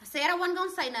said I wasn't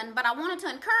gonna say nothing, but I wanted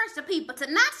to encourage the people to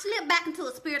not slip back into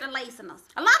a spirit of laziness.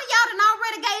 A lot of y'all done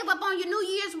already gave up on your New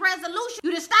Year's resolution.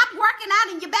 You done stopped working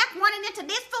out and you're back running into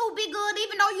this food be good,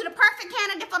 even though you're the perfect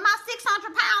candidate for my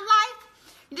 600-pound life.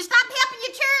 You just stopped helping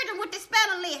your children with the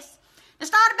spelling list. You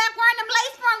started back wearing them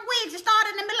lace front wigs. You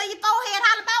started in the middle of your forehead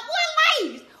hollering about one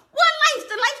lace. One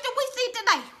lace, the lace that we see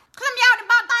today. Clem, y'all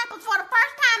done bought diapers for the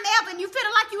first time ever and you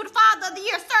feeling like you the father of the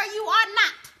year. Sir, you are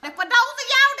not. And for those of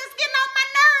y'all that's getting on my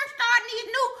nerves starting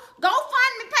these new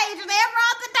GoFundMe pages every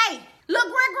other day, Lil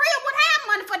Gregory would have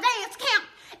money for dance camp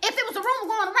if it was a rumor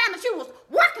going around that she was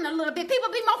working a little bit.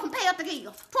 People be more compelled to give.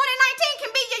 2019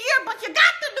 can be your year, but you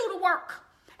got to do the work.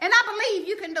 And I believe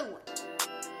you can do it.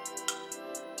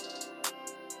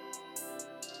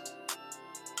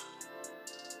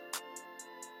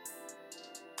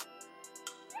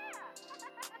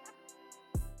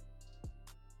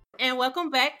 And welcome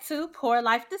back to Poor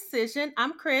Life Decision.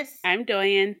 I'm Chris. I'm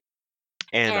Doyen.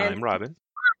 And I'm Robin.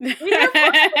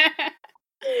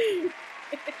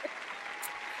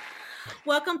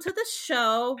 Welcome to the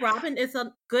show. Robin is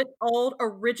a good old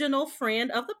original friend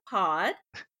of the pod.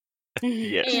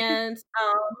 Yes. And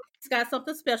he's got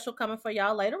something special coming for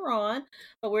y'all later on.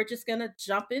 But we're just going to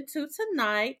jump into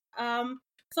tonight.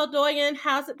 So, Doyen,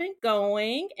 how's it been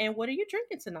going? And what are you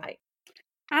drinking tonight?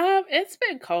 It's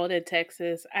been cold in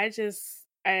Texas.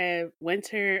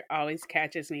 Winter always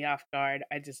catches me off guard.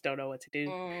 I just don't know what to do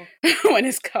when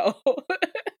it's cold.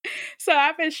 So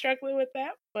I've been struggling with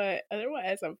that, but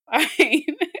otherwise I'm fine.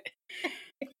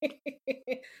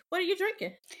 What are you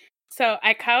drinking? So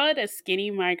I call it a skinny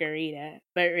margarita,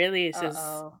 but really it's just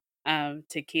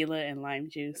tequila and lime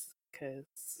juice because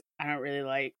I don't really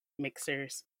like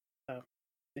mixers. So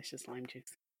it's just lime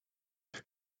juice.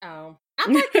 I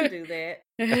like to do that.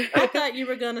 I thought you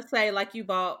were gonna say like you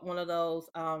bought one of those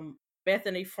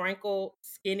Bethany Frankel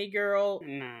skinny girl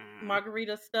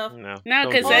margarita stuff. No,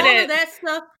 because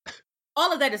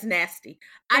all of that is nasty.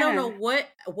 I don't know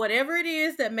whatever it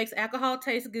is that makes alcohol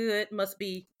taste good must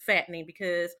be fattening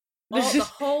because the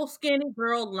whole skinny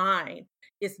girl line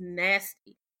is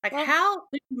nasty. Like how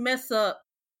do you mess up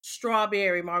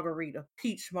strawberry margarita,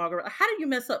 peach margarita? How do you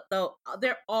mess up though?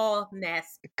 They're all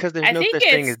nasty. Because there's no such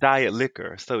thing as diet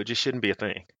liquor, so it just shouldn't be a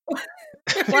thing.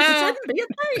 It shouldn't be a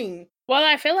thing. Well,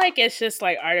 I feel like it's just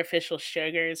like artificial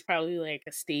sugar. It's probably like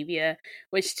a stevia,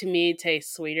 which to me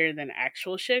tastes sweeter than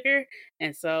actual sugar.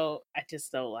 And so I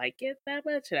just don't like it that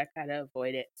much and I kind of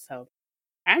avoid it. So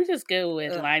I'm just good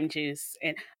with lime juice.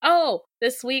 And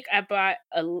this week I bought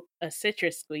a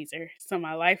citrus squeezer. So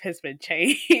my life has been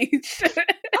changed. Okay.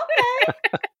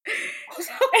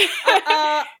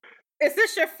 Is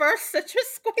this your first citrus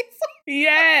squeezer?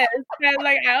 Yes. I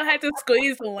don't have to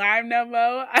squeeze the lime no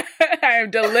more. I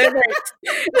am delivered.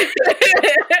 Bless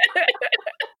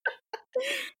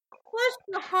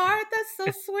your heart. That's so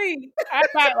sweet. I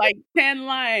bought like 10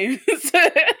 limes.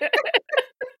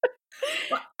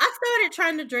 Well, I started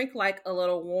trying to drink like a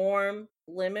little warm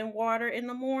lemon water in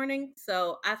the morning.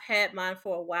 So I've had mine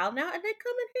for a while now and they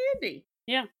come in handy.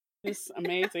 Yeah, it's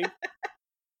amazing.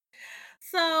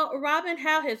 So, Robin,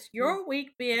 how has your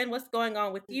week been? What's going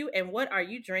on with you and what are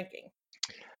you drinking?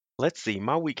 Let's see.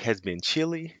 My week has been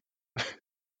chilly.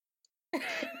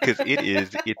 Because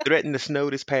it threatened to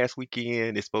snow this past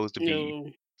weekend. It's supposed to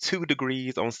be 2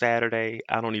 degrees on Saturday.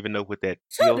 I don't even know what that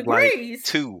feels degrees? Like.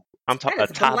 2. I'm talking a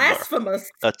toddler. Blasphemous.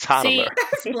 A toddler. See,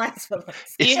 that's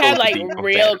blasphemous. You had like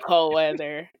real cold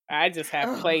weather. I just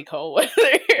have play cold weather.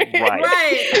 Right.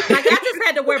 Like I just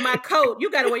had to wear my coat. You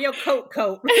got to wear your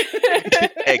coat.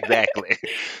 Exactly.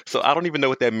 So I don't even know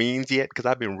what that means yet because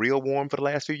I've been real warm for the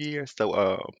last few years.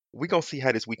 So we're going to see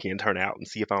how this weekend turn out and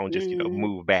see if I don't just,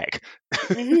 move back.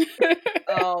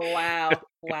 Oh,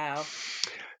 wow.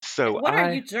 So what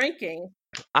are you drinking?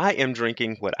 I am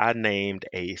drinking what I named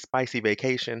a spicy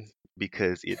vacation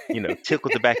because it,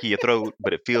 tickles the back of your throat,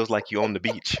 but it feels like you're on the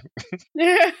beach.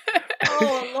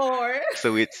 Oh, Lord.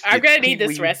 So I'm going to need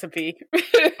this recipe.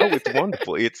 It's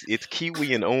wonderful. It's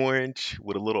kiwi and orange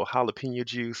with a little jalapeno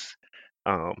juice,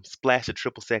 splash of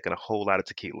triple sec, and a whole lot of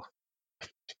tequila.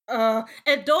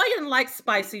 And Doyen likes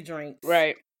spicy drinks.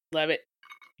 Right. Love it.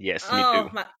 Yes, me too.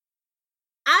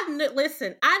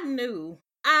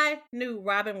 I knew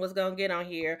Robin was going to get on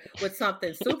here with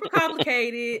something super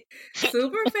complicated,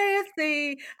 super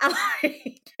fancy.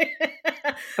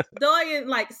 Doyen,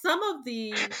 like some of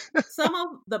the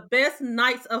best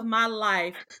nights of my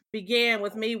life began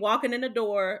with me walking in the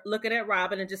door, looking at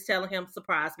Robin and just telling him,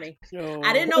 surprise me. Oh.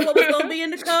 I didn't know what was going to be in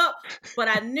the cup, but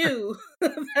I knew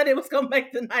that it was going to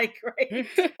make the night great.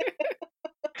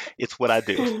 It's what I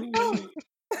do.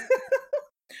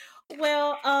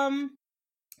 Well,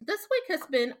 This week has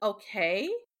been okay.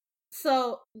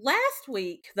 So last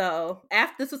week, though,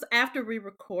 this was after we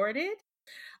recorded,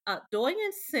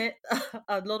 Doyen sent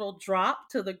a little drop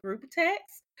to the group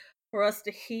text for us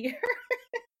to hear.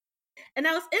 And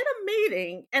I was in a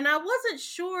meeting and I wasn't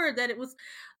sure that it was.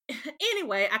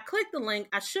 Anyway, I clicked the link.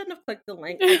 I shouldn't have clicked the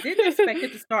link. I didn't expect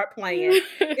it to start playing.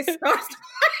 It starts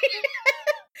playing.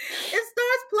 It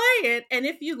starts playing. And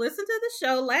if you listen to the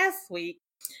show last week,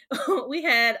 we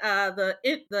had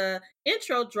the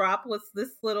intro drop was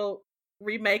this little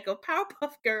remake of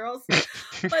Powerpuff Girls. But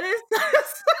it's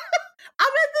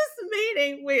I'm in this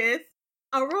meeting with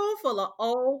a room full of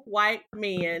old white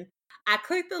men. I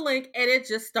click the link and it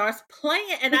just starts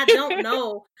playing, and I don't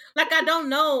know, I don't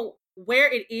know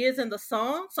where it is in the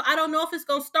song, so I don't know if it's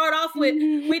gonna start off with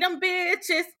 "We them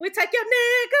bitches, we take your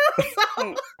nigga."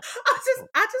 So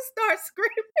I just start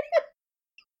screaming,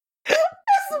 I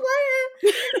swear,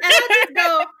 and I just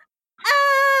go,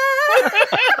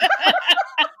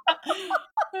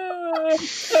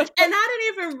 and I didn't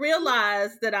even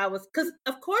realize that I was, because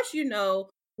of course, you know,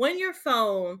 when your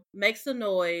phone makes a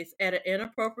noise at an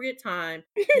inappropriate time,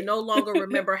 you no longer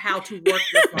remember how to work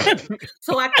your phone.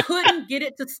 So I couldn't get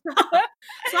it to stop.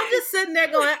 So I'm just sitting there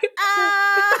going,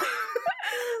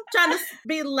 trying to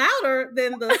be louder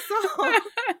than the song.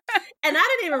 And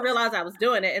I didn't even realize I was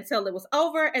doing it until it was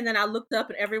over. And then I looked up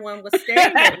and everyone was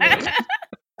staring at me.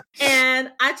 And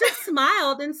I just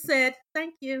smiled and said,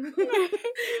 "Thank you."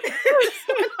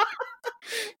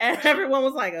 And everyone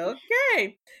was like,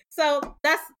 "Okay." So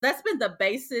that's been the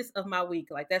basis of my week.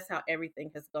 Like, that's how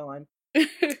everything has gone.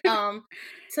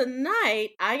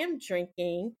 Tonight I am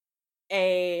drinking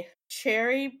a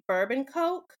cherry bourbon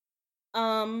Coke.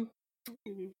 I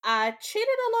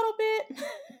cheated a little bit.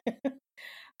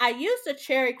 I used a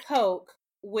cherry Coke,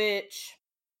 which,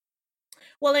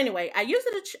 well, anyway, I used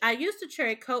a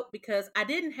cherry Coke because I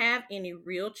didn't have any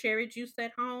real cherry juice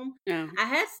at home. I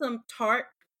had some tart.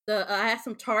 I had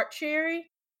some tart cherry,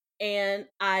 and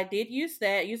I did use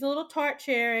that. Use a little tart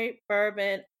cherry,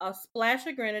 bourbon, a splash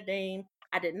of grenadine.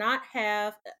 I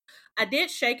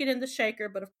did shake it in the shaker,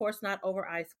 but of course not over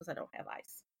ice because I don't have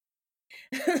ice.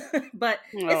 But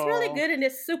it's really good, and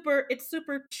it's super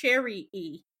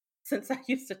cherry-y since I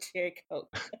used a cherry Coke.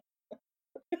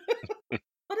 But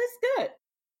it's good.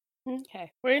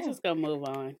 Okay, we're just gonna move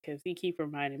on because you keep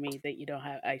reminding me that you don't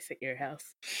have ice at your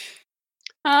house.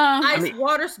 Ice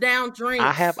waters down drinks.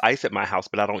 I have ice at my house,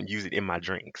 but I don't use it in my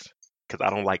drinks because I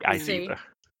don't like ice either.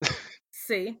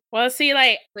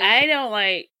 I don't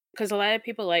like, because a lot of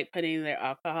people like putting their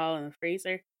alcohol in the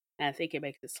freezer, and I think it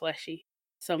makes it slushy.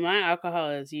 So my alcohol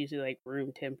is usually like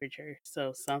room temperature,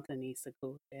 so something needs to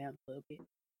cool down a little bit.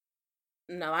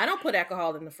 No, I don't put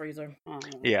alcohol in the freezer.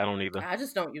 Yeah, I don't either. I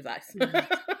just don't use ice.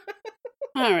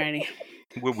 Alrighty.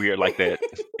 We're weird like that.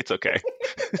 It's okay.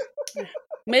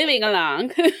 Moving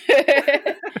along.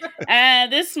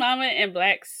 This moment in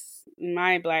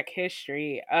my Black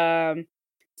history.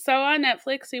 So on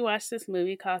Netflix, we watched this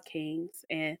movie called Kings,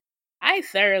 and I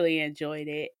thoroughly enjoyed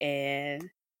it. And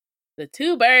the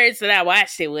two birds that I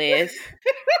watched it with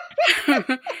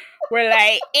were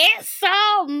like, "It's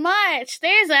so much.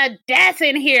 There's a death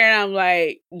in here." And I'm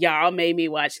like, "Y'all made me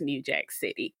watch New Jack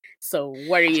City. So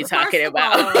what are you talking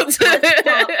about?" Let's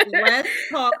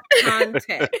talk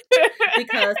context.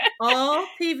 Because all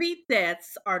TV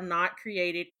deaths are not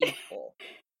created equal.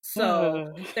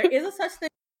 So there is a such thing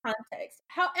as context.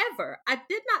 However, I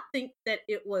did not think that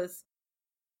it was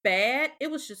bad. It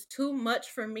was just too much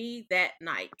for me that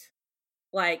night.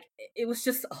 Like, it was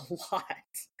just a lot.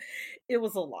 It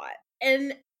was a lot.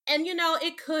 And you know,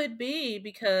 it could be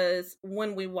because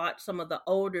when we watch some of the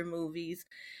older movies,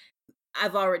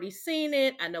 I've already seen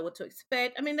it. I know what to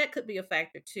expect. I mean, that could be a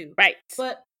factor too. Right.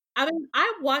 But I mean,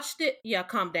 I watched it. Yeah,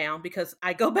 calm down, because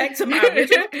I go back to my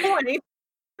original point.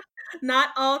 Not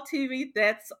all TV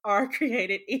deaths are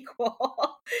created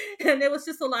equal. And there was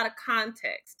just a lot of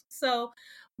context. So,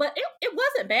 but it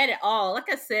wasn't bad at all. Like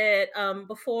I said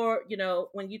before, you know,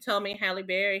 when you told me Halle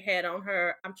Berry had on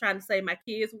her "I'm trying to save my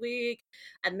kids" wig,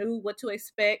 I knew what to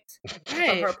expect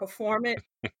from her performance.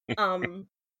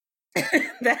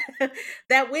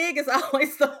 That wig is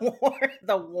always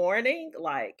the warning,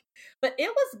 like, but it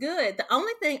was good. The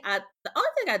only thing I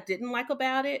didn't like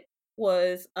about it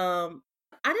was I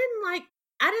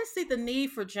didn't see the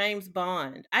need for James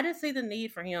Bond. I didn't see the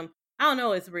need for him. I don't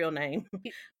know his real name,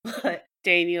 but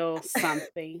Daniel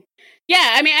something.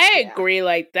 Yeah, I mean, I agree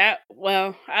like that.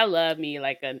 Well, I love me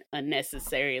like an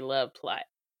unnecessary love plot.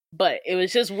 But it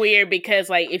was just weird because,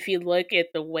 like, if you look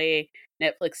at the way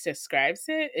Netflix describes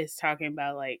it, it's talking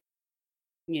about, like,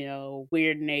 you know,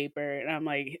 weird neighbor. And I'm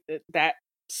like, that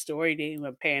story didn't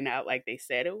even pan out like they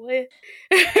said it would.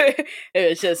 It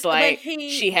was just like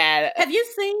she had. Have you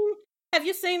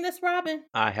seen this, Robin?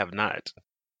 I have not.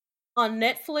 On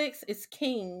Netflix, it's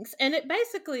Kings, and it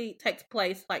basically takes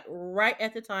place like right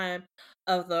at the time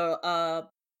of the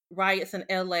riots in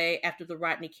LA after the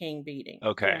Rodney King beating.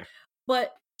 Okay.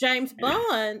 But James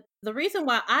Bond, the reason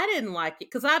why I didn't like it,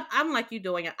 because I'm like you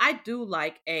doing it, I do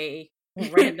like a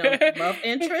random love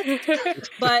interest,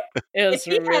 but if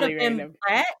he had been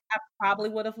black, I probably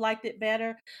would have liked it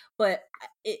better. But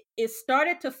it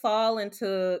started to fall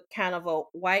into kind of a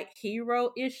white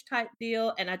hero-ish type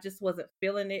deal, and I just wasn't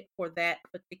feeling it for that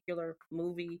particular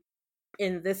movie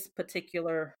in this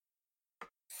particular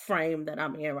frame that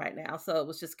I'm in right now. So it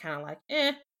was just kind of like,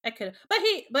 I could. But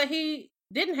he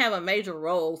didn't have a major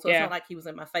role, so it's not like he was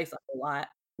in my face a whole lot.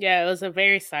 Yeah, it was a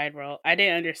very side role. I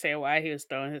didn't understand why he was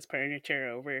throwing his furniture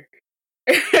over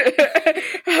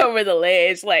over the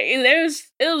ledge. Like it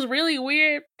was really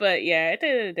weird. But yeah, at the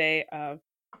end of the day, I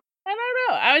don't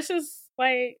know. I was just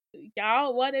like,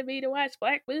 y'all wanted me to watch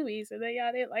black movies, and then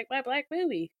y'all didn't like my black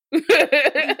movie.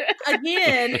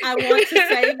 Again, I want to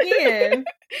say again,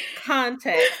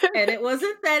 context. And it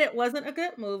wasn't that it wasn't a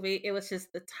good movie. It was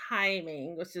just the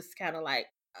timing was just kind of like,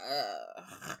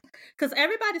 because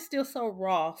everybody's still so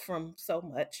raw from so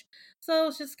much. So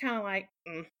it's just kind of like,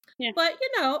 yeah. But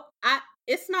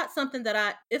it's not something that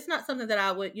I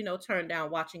would, turn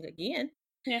down watching again.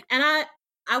 Yeah. And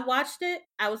I watched it.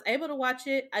 I was able to watch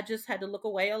it. I just had to look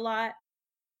away a lot.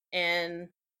 And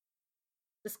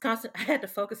I had to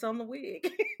focus on the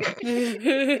wig.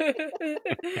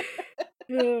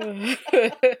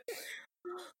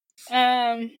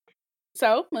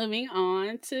 So moving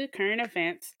on to current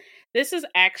events. This is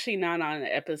actually not on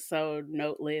the episode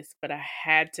note list, but I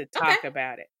had to talk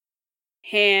about it.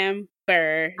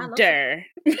 Hamburger.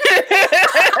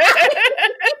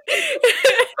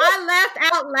 I laughed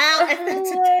out loud at that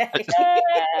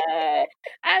today.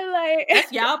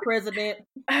 That's y'all president.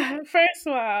 First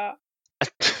of all,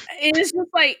 it's just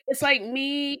like it's like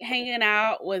me hanging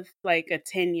out with like a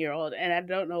 10-year-old, and I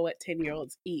don't know what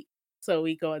 10-year-olds eat, so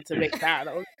we go into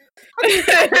McDonald's.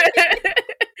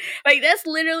 Like that's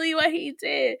literally what he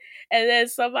did. And then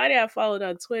somebody I followed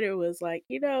on Twitter was like,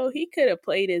 he could have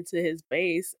played into his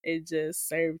base and just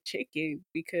served chicken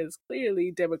because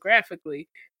clearly demographically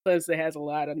Clemson has a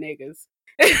lot of niggas.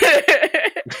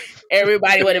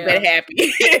 Everybody would have been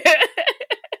happy.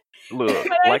 Look,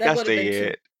 like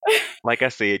I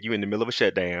said, you in the middle of a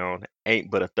shutdown, ain't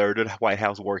but a third of the White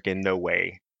House working, no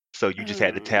way. So you just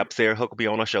had to tap Sarah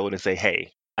Huckabee on her shoulder and say,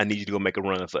 hey, I need you to go make a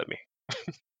run for me.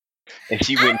 And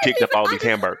she went and picked up all these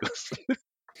hamburgers.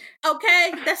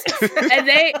 Okay, and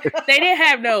they didn't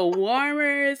have no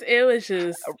warmers. It was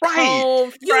just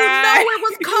cold. You know it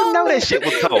was cold. You know that shit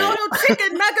was cold. No,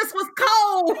 chicken nuggets was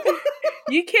cold.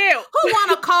 You can't. Who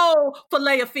want a cold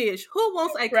fillet of fish? Who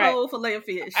wants a cold fillet of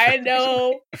fish? I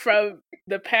know from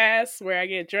the past where I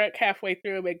get drunk halfway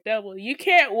through a McDouble, you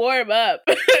can't warm up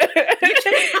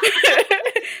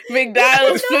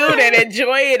McDonald's food and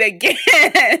enjoy it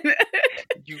again.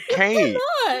 You can't.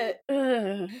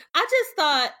 I just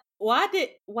thought, why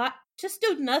just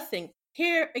do nothing?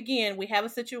 Here again, we have a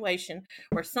situation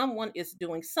where someone is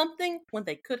doing something when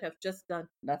they could have just done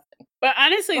nothing. But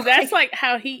honestly, that's like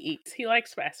how he eats. He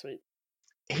likes fast food.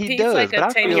 He does, like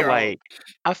but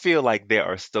I feel like there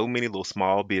are so many little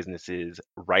small businesses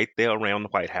right there around the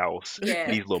White House,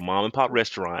 these little mom and pop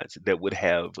restaurants that would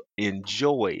have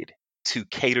enjoyed to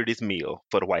cater this meal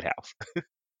for the White House.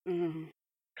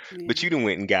 But you done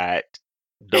went and got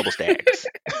double stacks.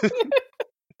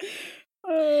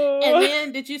 And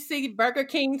then did you see Burger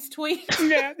King's tweet?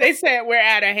 Yeah, they said we're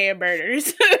out of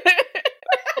hamburgers.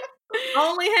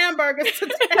 Only hamburgers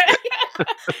today.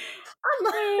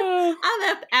 I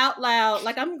laughed out loud.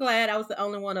 Like, I'm glad I was the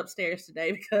only one upstairs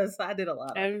today because I did a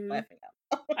lot of laughing out.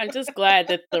 I'm just glad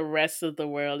that the rest of the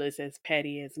world is as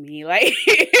petty as me. Like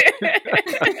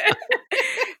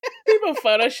people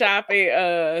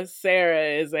photoshopping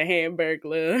Sarah as a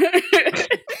hamburglar.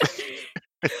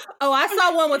 Oh, I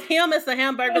saw one with him as a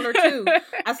hamburglar too.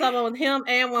 I saw one with him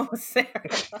and one with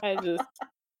Sarah.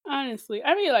 Honestly,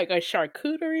 I mean, like a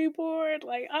charcuterie board.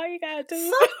 Like all you gotta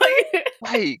do,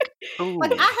 like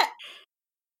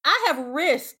I have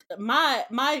risked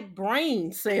my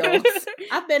brain cells.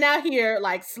 I've been out here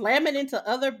like slamming into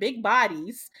other big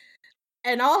bodies,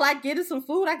 and all I get is some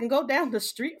food I can go down the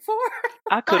street for.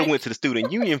 I could have went to the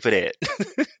student union for that.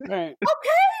 Right?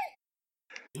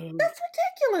 Okay, that's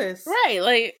ridiculous. Right?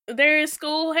 Like their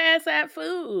school has that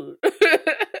food.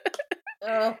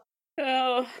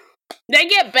 They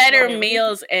get better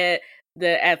meals at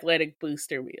the athletic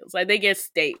booster meals. Like they get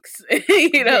steaks,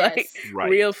 you know, like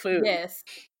real food. Yes.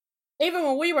 Even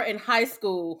when we were in high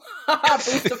school, our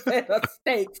booster fed us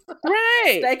steaks.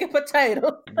 Right. Steak and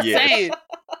potato. Yes. Same.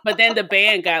 But then the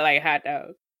band got like hot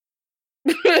dogs.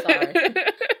 Sorry.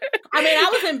 I mean, I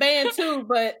was in band too,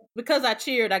 but because I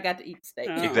cheered, I got to eat steak.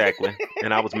 Oh. Exactly.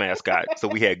 And I was mascot, so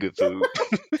we had good food.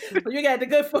 You got the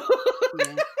good food.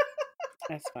 Yeah.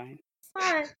 That's fine.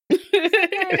 Sorry.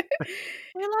 Okay.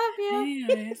 We love you.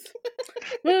 Anyways,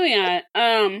 moving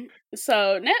on.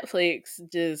 So Netflix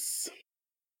just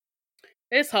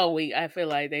this whole week, I feel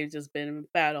like they've just been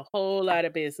about a whole lot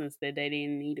of business that they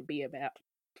didn't need to be about.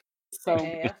 So,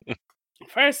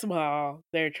 first of all,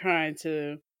 they're trying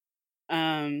to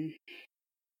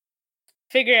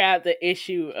figure out the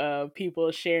issue of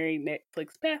people sharing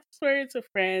Netflix passwords with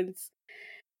friends,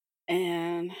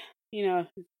 and you know,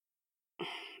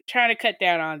 trying to cut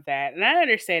down on that. And I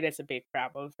understand it's a big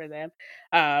problem for them.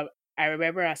 I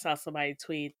remember I saw somebody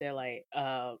tweet that like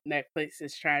Netflix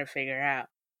is trying to figure out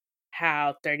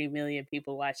how 30 million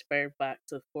people watch Bird Box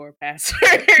with 4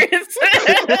 passwords.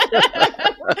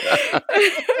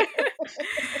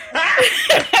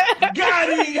 Got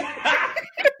him!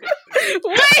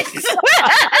 Wait!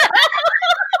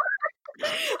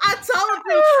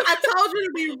 I told you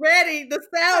to be ready. The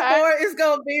soundboard is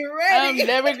gonna be ready. I'm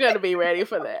never gonna be ready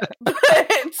for that.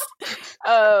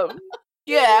 But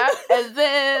yeah, and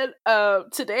then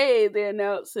today they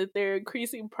announced that they're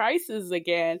increasing prices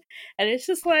again, and it's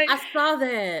just like I saw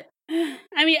that.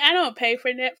 I mean, I don't pay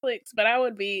for Netflix, but I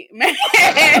would be mad.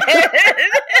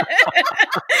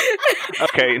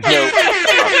 Okay, no.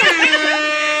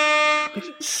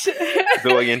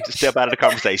 Zoyan, step out of the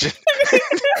conversation.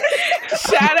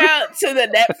 Shout out to the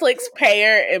Netflix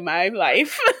payer in my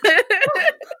life.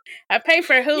 I pay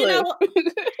for Hulu. You know,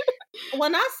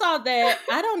 when I saw that,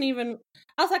 I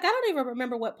was like, I don't even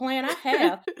remember what plan I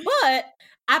have. But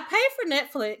I pay for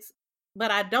Netflix, but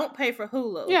I don't pay for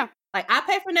Hulu. Yeah. Like, I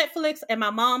pay for Netflix and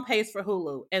my mom pays for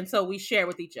Hulu. And so we share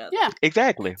with each other. Yeah.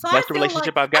 Exactly. So That's the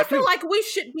relationship I've got I feel too. like we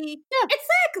should be,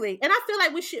 exactly. And I feel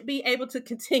like we should be able to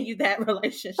continue that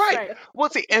relationship. Right. Well,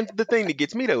 see, and the thing that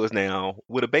gets me though is now,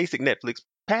 with a basic Netflix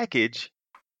package,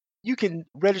 you can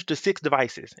register 6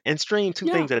 devices and stream 2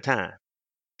 things at a time.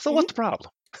 So what's the problem?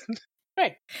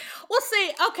 Right. Well,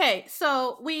 see, okay,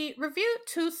 so we reviewed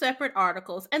 2 separate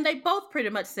articles, and they both pretty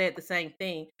much said the same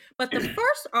thing. But the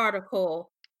first article,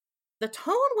 the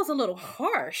tone was a little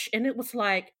harsh, and it was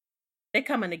like, they're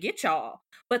coming to get y'all.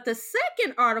 But the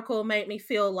second article made me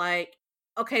feel like,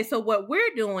 okay, so what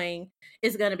we're doing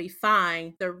is going to be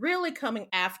fine. They're really coming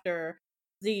after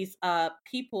these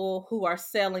people who are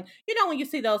selling. You know, when you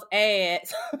see those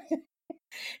ads,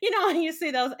 when you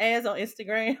see those ads on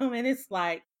Instagram, and it's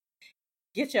like,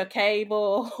 get your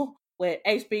cable with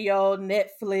HBO,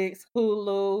 Netflix,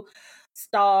 Hulu,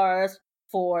 Stars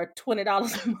for $20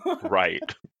 a month. Right.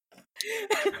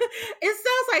 It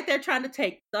sounds like they're trying to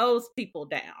take those people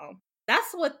down.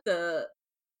 That's what the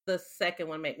second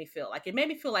one made me feel like. It made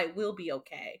me feel like we'll be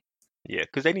okay. Yeah,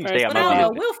 because they need to stay out But I my don't know.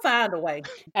 business. We'll find a way.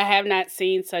 I have not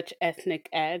seen such ethnic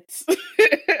ads. Have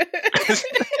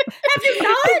you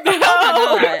not? No.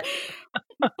 Oh my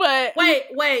God. But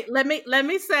Wait. Let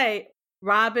me say,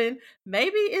 Robin,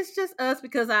 maybe it's just us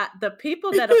because the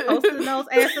people that are posting those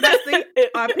ads that I see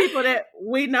are people that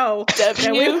we know that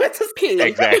we went to school.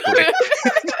 Exactly.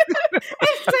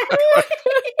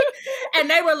 And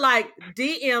they were like,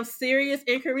 DM serious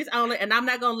inquiries only. And I'm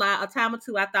not gonna lie, a time or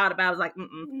two I thought about it, I was like,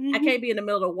 I can't be in the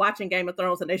middle of watching Game of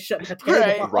Thrones and they shut my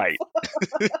table off. Right.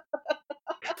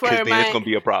 Because then it's gonna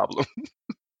be a problem.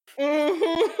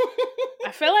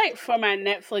 I feel like for my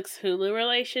Netflix Hulu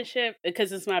relationship,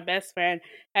 because it's my best friend,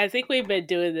 I think we've been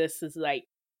doing this since like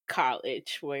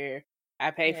college, where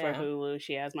I pay for Hulu,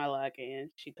 she has my login,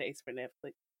 she pays for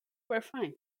Netflix. We're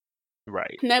fine.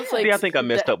 Right. Netflix. See, I think I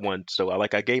messed up once. So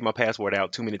I gave my password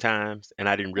out too many times and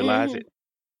I didn't realize it.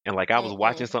 And like I was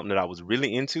watching something that I was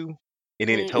really into, and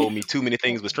then it told me too many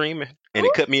things were streaming, and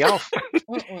it cut me off.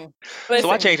 So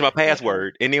I changed my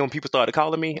password, and then when people started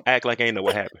calling me, I act like I ain't know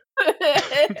what happened.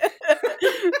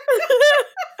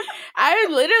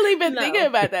 I've literally been thinking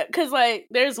about that because, like,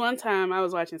 there's one time I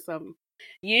was watching something.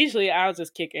 Usually, I'll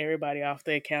just kick everybody off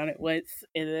the account at once,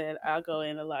 and then I'll go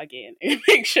in and log in and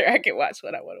make sure I can watch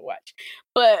what I want to watch.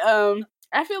 But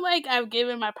I feel like I've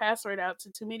given my password out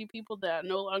to too many people that I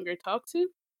no longer talk to.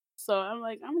 So I'm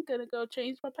like, I'm gonna go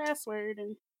change my password,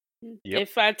 and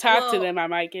if I talk to them, I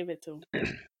might give it to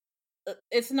them.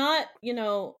 It's not,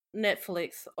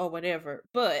 Netflix or whatever,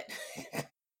 but it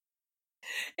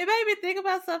made me think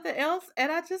about something else,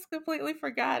 and I just completely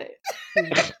forgot it.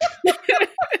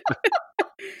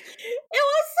 It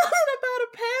was something about a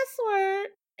password,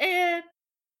 and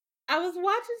I was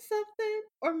watching something,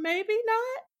 or maybe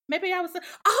not. Maybe I was.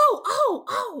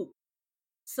 Oh.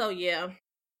 So yeah,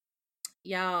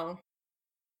 y'all,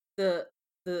 the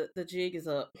jig is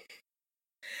up.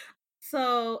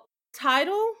 So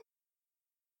Tidal,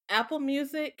 Apple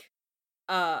Music,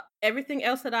 everything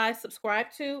else that I subscribe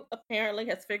to apparently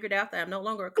has figured out that I'm no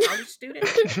longer a college student,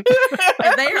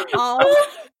 and they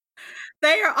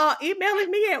are all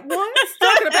emailing me at once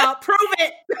talking about prove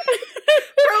it.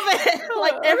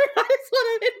 Like everybody's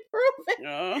want to prove it.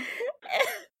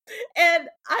 And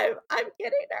I'm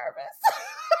getting nervous.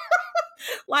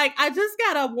 Like I just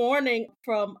got a warning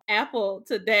from Apple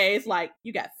today. It's like,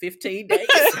 you got 15 days.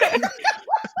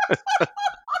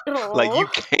 Like you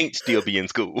can't still be in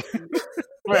school.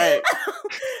 Right.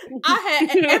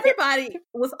 Everybody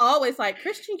was always like,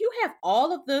 Christian, you have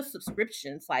all of the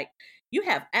subscriptions. Like you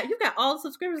got all the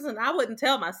subscriptions, and I wouldn't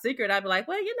tell my secret. I'd be like,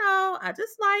 well, I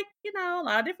just like, a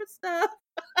lot of different stuff.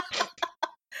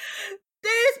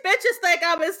 These bitches think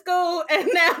I'm in school, and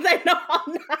now they know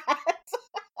I'm not.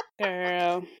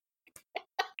 Girl.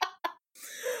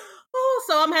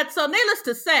 So needless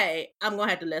to say, I'm gonna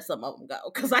have to let some of them go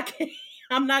because I can't.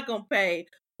 I'm not gonna pay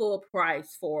full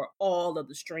price for all of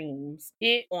the streams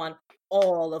on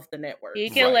all of the networks. You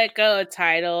can let go of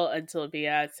Tidal until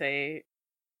Beyonce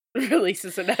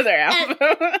releases another album.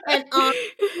 And that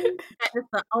is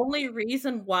the only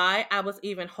reason why I was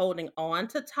even holding on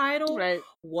to Tidal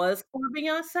was for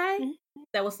Beyonce. Mm-hmm.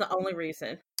 That was the only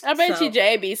reason. I bet you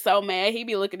Jay be so mad. He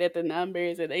be looking at the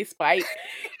numbers and they spike.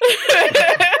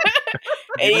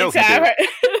 Anytime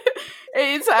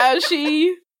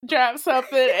she drops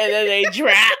something and then they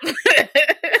drop.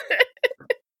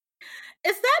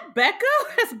 Is that Becca?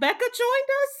 Has Becca joined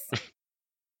us?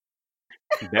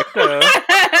 Becca.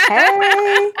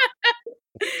 Hey.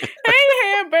 Hey,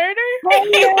 Hamburger.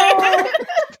 Hey,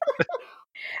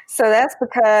 so that's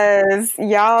because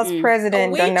y'all's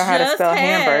president don't know how to spell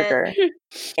hamburger.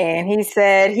 And he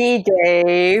said he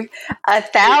gave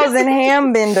 1,000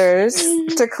 ham benders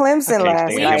to Clemson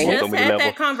last night. We just had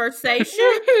that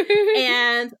conversation.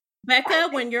 And Becca,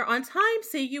 when you're on time,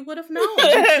 you would have known.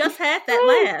 You just had that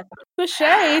laugh. The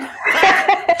shade.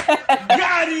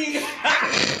 Got him!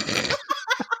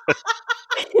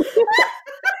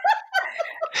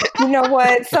 You know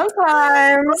what?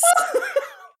 Sometimes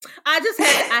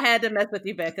I had to mess with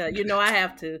you, Becca. I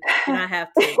have to.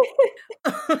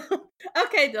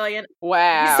 Okay, Dorian.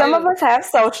 Wow. Some of us have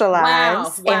social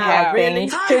lives and have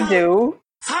things to do.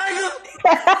 Tiger!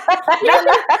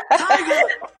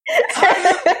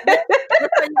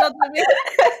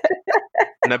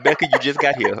 Now, Becca, you just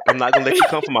got here. I'm not gonna let you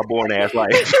come for my boring ass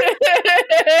life.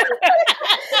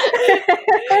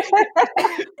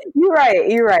 You're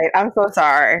right. I'm so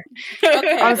sorry.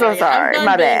 Okay, I'm so sorry.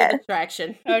 My bad.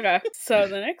 Distraction. Okay. So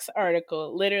the next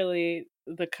article, literally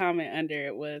the comment under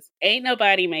it was, "Ain't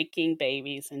nobody making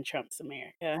babies in Trump's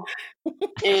America."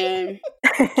 And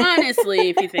honestly,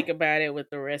 if you think about it with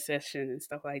the recession and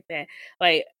stuff like that,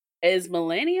 like as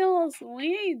millennials,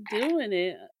 we ain't doing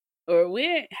it, or we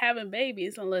ain't having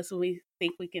babies unless we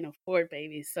think we can afford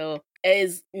babies. So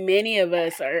as many of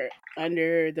us are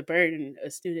under the burden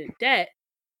of student debt,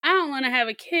 I don't want to have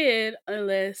a kid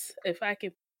unless if I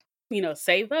can,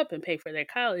 save up and pay for their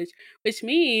college, which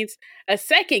means a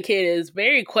second kid is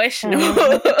very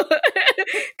questionable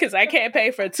because I can't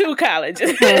pay for 2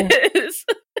 colleges.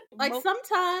 Like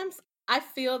sometimes I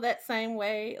feel that same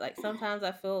way. Like sometimes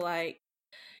I feel like,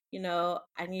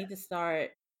 I need to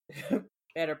start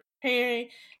better preparing,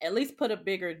 at least put a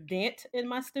bigger dent in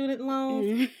my student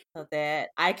loans so that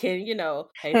I can,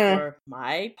 pay for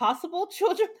my possible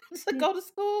children to go to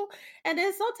school. And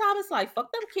then sometimes it's like,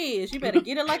 fuck them kids. You better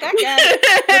get it like I got it.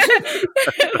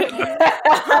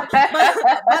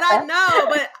 but I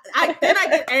know, then I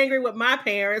get angry with my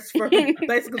parents for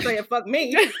basically saying, fuck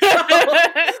me.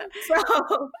 So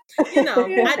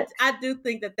I do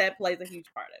think that plays a huge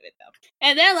part of it, though.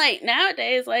 And then, like,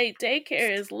 nowadays, like,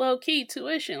 daycare is low-key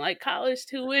tuition, like college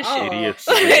tuition. Oh, it is.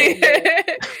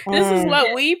 This is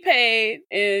what we paid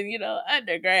in,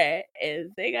 undergrad,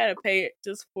 and they gotta pay it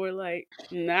just for, like,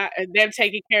 not them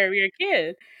taking care of your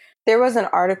kid. There was an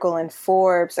article in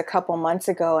Forbes a couple months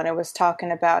ago, and it was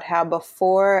talking about how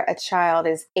before a child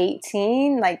is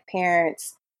 18, like,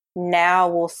 parents now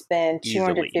will spend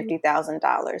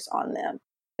 $250,000 on them.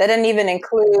 That doesn't even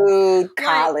include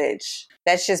college.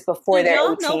 That's just before their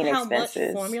 18 expenses.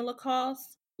 How much formula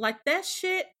costs? Like, that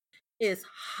shit is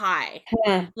high.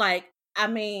 Like, I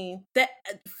mean, that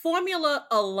formula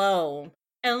alone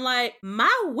And like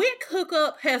my wick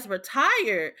hookup has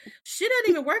retired. She doesn't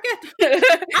even work at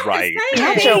the I'm Right.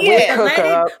 Not your wick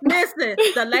hookup. Listen,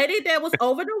 the lady that was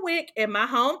over the wick in my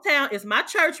hometown is my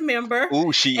church member.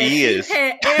 Ooh, she and is. She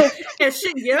had and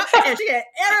she had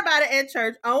everybody at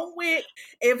church on wick.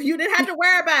 If you didn't have to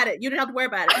worry about it, you didn't have to worry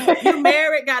about it. You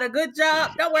married, got a good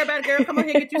job. Don't worry about it, girl. Come on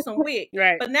here, get you some wick.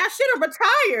 Right. But now she done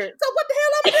retired. So what the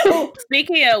hell I'm gonna do?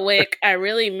 Speaking of wick, I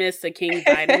really miss the King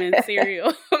Vitamin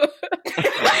cereal.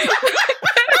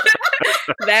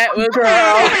 That was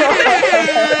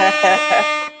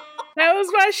that was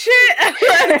my shit. I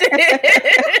loved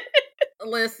it.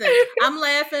 Listen, I'm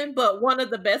laughing, but one of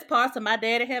the best parts of my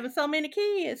daddy having so many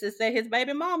kids is that his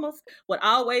baby mamas would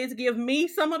always give me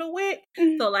some of the wick.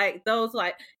 So like those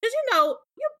like, cause you know,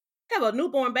 you have a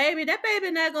newborn baby, that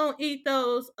baby not gonna eat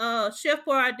those Chef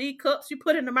Boyardee cups you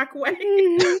put in the microwave.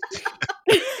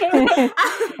 I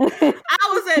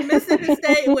was at Mississippi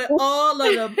State with all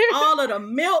of the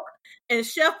milk and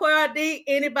Chef Boyardee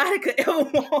anybody could ever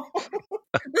want.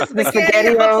 The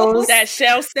SpaghettiOs. That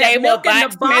shelf-stable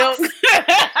box milk.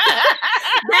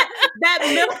 that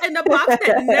milk in the box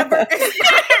that never expires.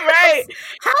 Right.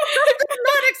 How does it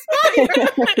not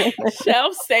expire?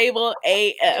 Shelf-stable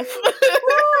AF.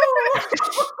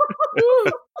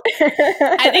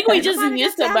 I think we just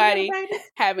knew somebody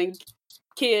having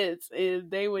kids and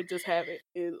they would just have it.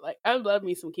 And, like, I love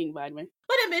me some King Vitamin.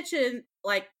 But I mentioned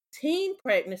like teen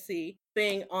pregnancy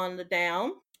being on the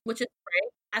down, which is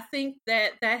great. I think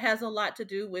that has a lot to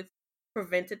do with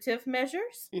preventative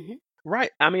measures. Mm-hmm.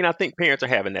 Right. I mean, I think parents are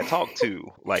having that talk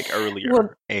too, like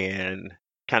earlier, and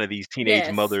kind of these teenage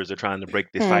mothers are trying to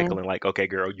break this cycle and like, okay,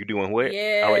 girl, you doing what?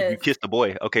 Yes. All right, you kissed the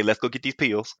boy. Okay, let's go get these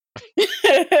pills.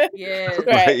 Yes.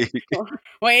 Right.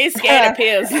 We ain't scared of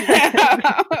pills.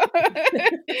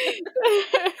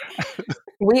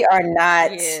 We are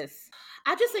not. Yes.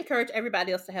 I just encourage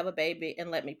everybody else to have a baby and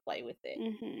let me play with it.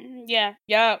 Mm-hmm. Yeah,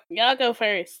 y'all go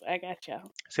first. I got y'all.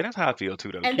 See, that's how I feel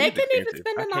too, though. And they can even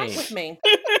spend the night with me.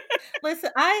 Listen,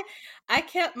 I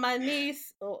kept my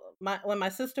niece when my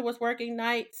sister was working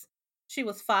nights. She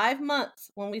was 5 months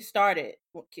when we started.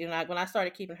 When I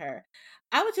started keeping her,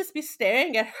 I would just be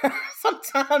staring at her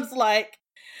sometimes, like,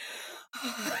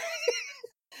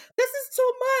 this is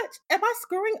too much. Am I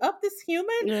screwing up this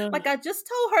human? Yeah. Like I just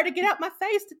told her to get out my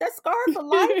face. Did that scar her for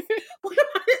life?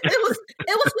 It was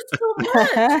just too much.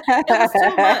 It was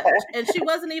too much, and she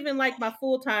wasn't even like my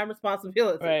full-time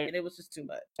responsibility. Right. And it was just too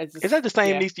much. Is that the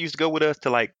same niece that used to go with us to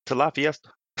La Fiesta?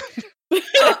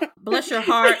 Bless your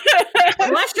heart.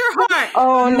 Bless your heart.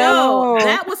 Oh no,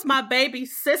 that was my baby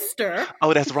sister.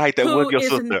 Oh, that's right. That was your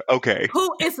sister. Okay.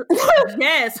 Who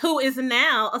is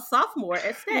now a sophomore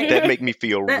at State. That make me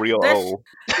feel real old.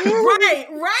 Right.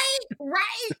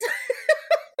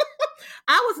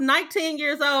 I was 19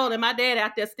 years old and my dad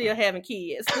out there still having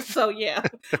kids. So yeah,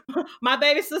 my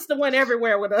baby sister went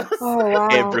everywhere with us. Oh wow.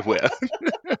 Everywhere.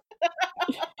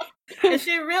 And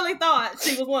she really thought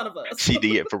she was one of us. She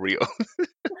did, for real.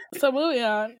 So moving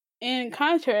on. In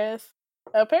contrast,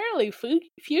 apparently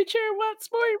Future wants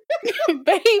more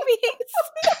babies.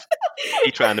 He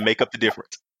trying to make up the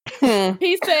difference.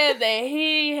 He said that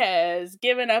he has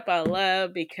given up on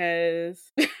love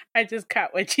because I just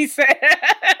caught what she said.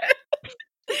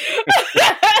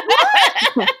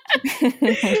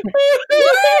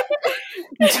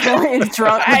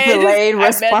 Drunk delayed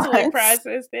response. I mentally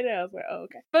processed it. I was like, oh,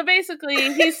 okay. But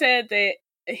basically, he said that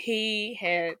he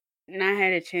had not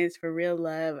had a chance for real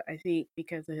love, I think,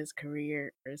 because of his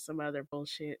career or some other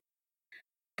bullshit.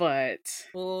 But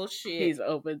he's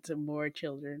open to more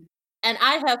children. And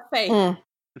I have faith.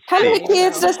 How many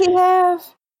kids does he have?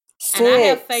 6. And I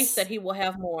have faith that he will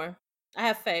have more. I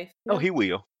have faith. Oh, he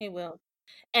will. He will.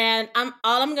 And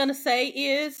all I'm gonna say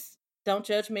is, don't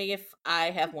judge me if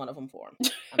I have one of them for him.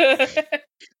 Let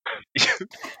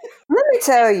me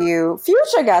tell you,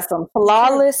 Future got some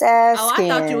flawless ass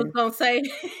skin. I thought you was gonna say.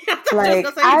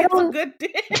 I don't. A good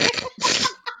dick.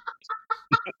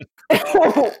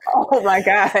 Oh my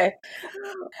god!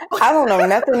 I don't know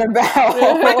nothing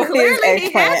about But clearly his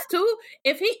he has to.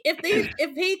 If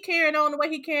he carrying on the way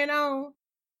he carrying on,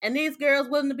 and these girls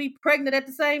willing to be pregnant at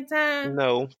the same time.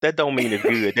 No, that don't mean it's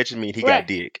good. That just means he got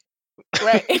dick.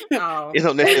 Right. It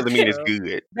don't necessarily mean it's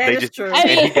good. That is true.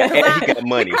 And he got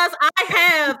money. Because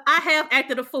I have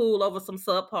acted a fool over some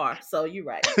subpar. So you're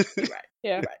right. You're right.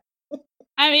 Yeah. You're right.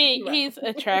 I mean, he's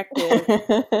attractive,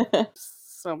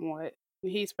 somewhat.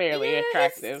 He's fairly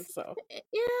attractive, so yeah,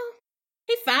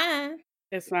 he's fine.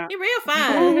 It's not. He's real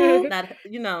fine. Not,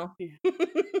 you know.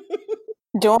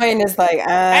 Dwayne is like,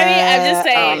 I mean, I'm just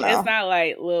saying, it's not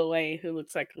like Lil Wayne, who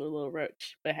looks like a little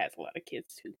roach, but has a lot of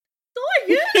kids too.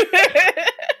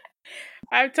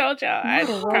 I've told y'all I'd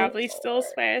probably still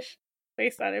smash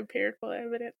based on empirical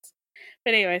evidence.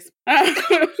 But anyways.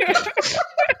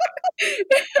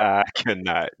 I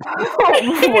cannot.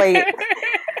 Wait.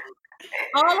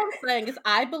 All I'm saying is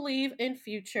I believe in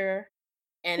Future,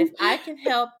 and if I can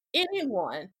help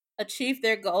anyone achieve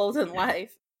their goals in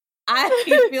life, I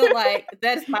feel like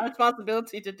that is my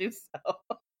responsibility to do so.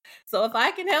 So if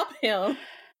I can help him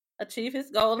achieve his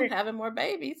goal of having more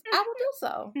babies, I will do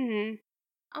so. Mm-hmm.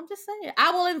 I'm just saying.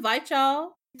 I will invite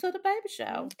y'all to the baby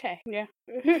show. Okay, yeah.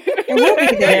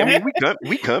 Hey, I mean,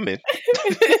 we coming.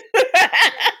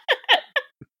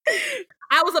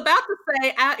 I was about to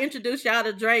say I'll introduce y'all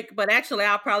to Drake, but actually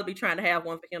I'll probably be trying to have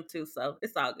one for him too, so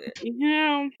it's all good.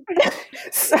 Yeah.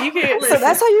 So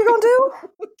that's how you're gonna do?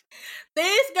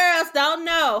 These girls don't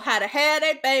know how to have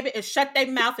their baby and shut their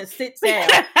mouth and sit down.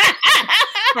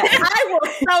 I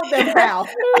will show them how.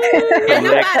 Ain't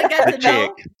nobody got to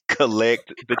know.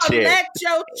 Collect the check. Collect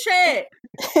your check.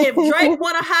 If Drake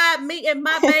want to hide me and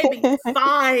my baby,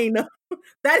 fine.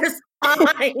 That is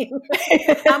fine.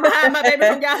 I'm gonna hide my baby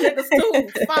from y'all niggas too.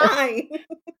 Fine.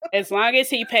 As long as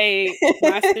he paid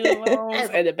my student loans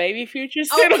and the baby future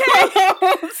student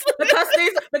loans.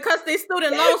 Because these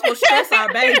student loans will stress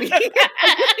our baby. You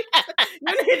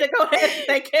need to go ahead and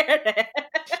take care of that.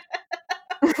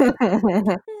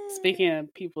 Speaking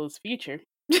of people's future.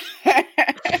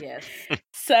 Yes.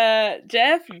 So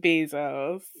Jeff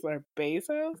Bezos or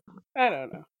Bezos? I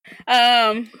don't know.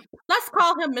 Let's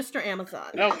call him Mr.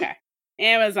 Amazon. Okay.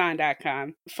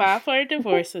 Amazon.com filed for a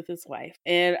divorce with his wife.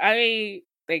 And I mean,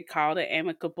 they called it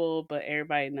amicable, but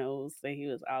everybody knows that he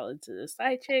was all into the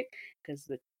side chick because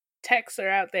the texts are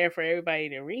out there for everybody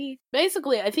to read.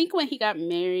 Basically, I think when he got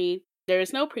married, there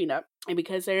was no prenup. And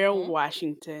because they're in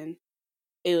Washington,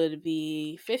 it would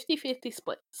be 50-50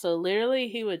 split. So literally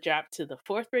he would drop to the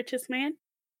fourth richest man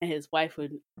and his wife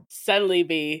would suddenly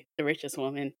be the richest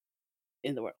woman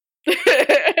in the world.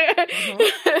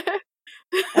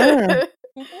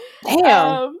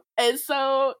 Damn. And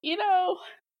so,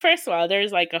 first of all,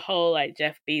 there's like a whole like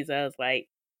Jeff Bezos, like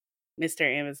Mr.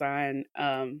 Amazon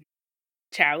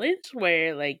challenge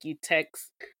where like you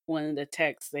text one of the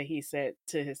texts that he said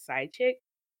to his side chick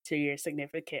to your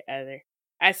significant other.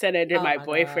 I said it to my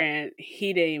boyfriend. God.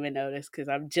 He didn't even notice because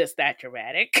I'm just that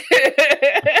dramatic.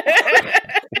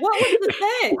 What was the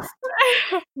text?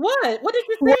 What? What did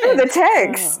you say? What are the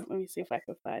texts? Let me see if I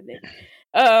can find it.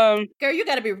 Girl, you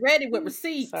got to be ready with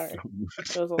receipts. Sorry,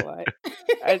 it was a lot.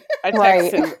 I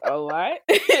text him a lot.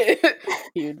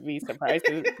 You'd be surprised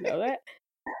to know that.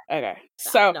 Okay,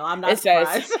 so no, I'm not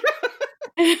surprised.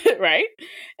 Right?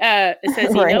 It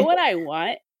says, you know what I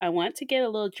want? I want to get a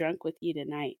little drunk with you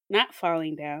tonight. Not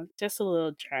falling down, just a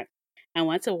little drunk. I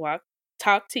want to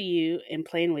talk to you and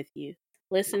plan with you.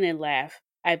 Listen and laugh.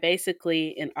 I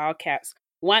basically, in all caps,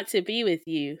 want to be with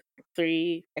you.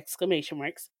 3 exclamation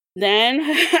marks. Then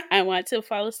I want to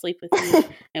fall asleep with you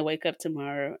and wake up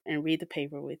tomorrow and read the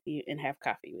paper with you and have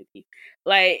coffee with you.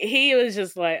 Like, he was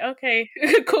just like, okay,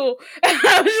 cool.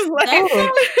 I was just like,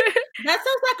 that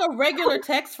sounds like a regular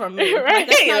text from me. Right? Like,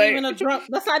 that's not even a drunk.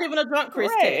 That's not even a drunk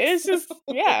Chris text. It's just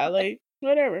like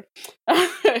whatever.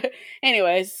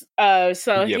 Anyways,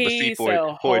 so yeah, but see, for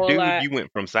a dude, you went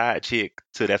from side chick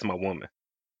to that's my woman.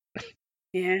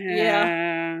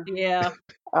 Yeah. Yeah,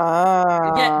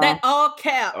 that all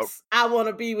caps. I want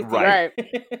to be with you. Right.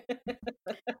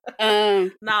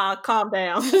 Nah, calm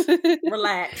down.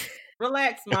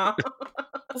 Relax, Mom.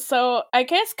 So I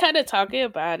guess kind of talking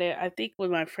about it, I think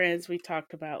with my friends we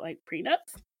talked about like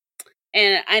prenups.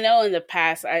 And I know in the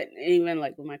past, even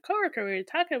like with my coworker, we were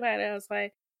talking about it. I was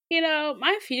like,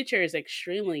 my future is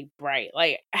extremely bright.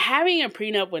 Like having a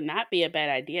prenup would not be a bad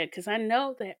idea because I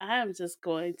know that I'm just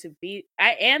going to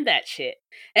I am that shit.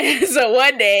 And so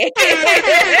one day,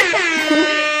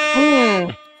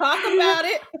 talk about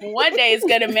it. One day it's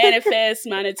going to manifest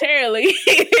monetarily.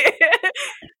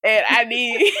 And I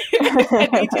need you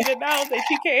to know that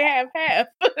you can't have half.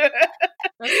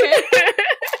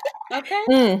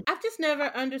 Okay. I've just never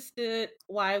understood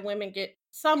why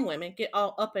some women get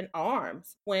all up in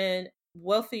arms when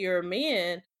wealthier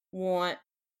men want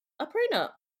a prenup.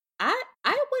 I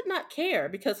would not care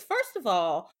because first of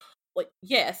all,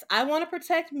 yes, I want to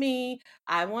protect me.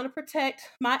 I want to protect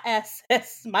my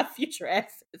assets, my future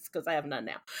assets, because I have none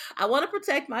now. I want to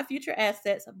protect my future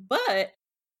assets, but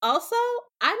also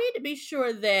I need to be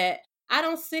sure that I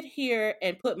don't sit here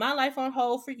and put my life on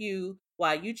hold for you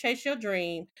while you chase your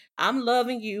dream. I'm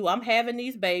loving you. I'm having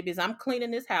these babies. I'm cleaning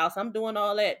this house. I'm doing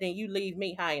all that. Then you leave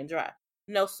me high and dry.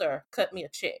 no, sir, cut me a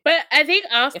check. But I think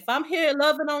also, if I'm here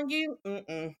loving on you,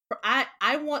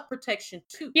 I want protection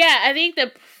too. Yeah, I think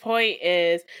the point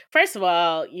is, first of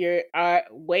all, you are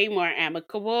way more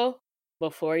amicable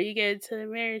before you get into the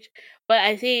marriage. But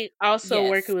I think also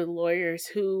working with lawyers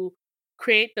who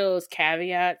create those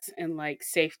caveats and like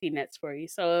safety nets for you.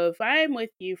 So if I'm with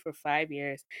you for 5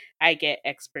 years, I get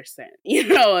X%, and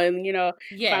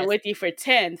if I'm with you for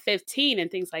 10, 15 and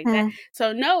things like that.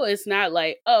 So no, it's not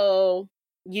like, oh,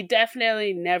 you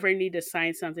definitely never need to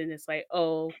sign something that's like,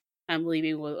 oh, I'm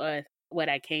leaving with what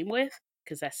I came with,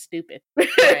 because that's stupid. Right.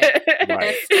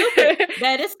 That's stupid.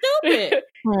 That is stupid.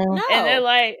 No, and then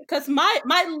like, because my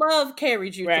love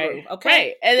carried you through. Okay,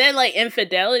 right. And then like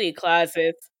infidelity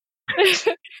clauses.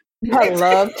 My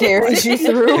love carries you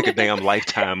through. Like a damn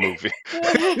Lifetime movie. Or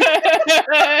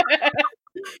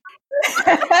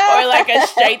like a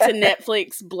straight to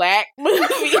Netflix Black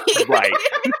movie. Right.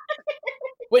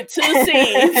 With 2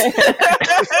 scenes.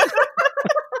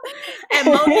 And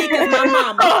Monique is my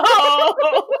mama.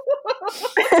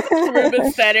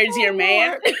 Ruben Studdard's your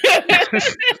man.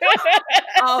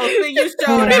 Oh, so you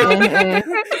showed out.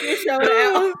 You showed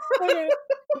out.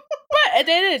 But at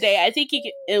the end of the day, I think you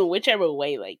can, in whichever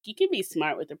way, like you can be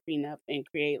smart with a prenup and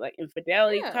create like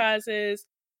infidelity clauses,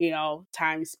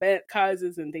 time spent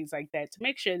clauses and things like that to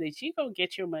make sure that you gonna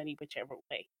get your money whichever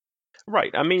way.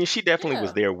 Right. I mean, she definitely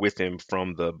was there with him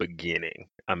from the beginning.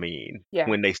 I mean,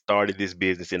 when they started this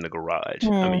business in the garage,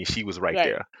 I mean, she was right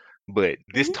there. But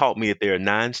this taught me that there are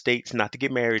 9 states not to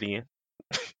get married in.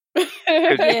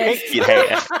 Because you can't get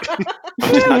half.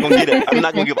 I'm just not gonna get it. I'm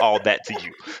not gonna give all that to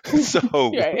you.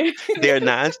 So there are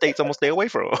 9 states I'm gonna stay away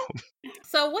from.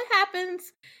 So what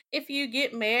happens if you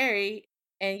get married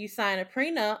and you sign a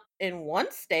prenup in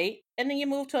one state and then you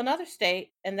move to another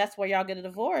state and that's where y'all get a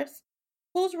divorce?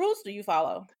 Whose rules do you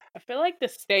follow? I feel like the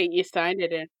state you signed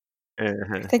it in.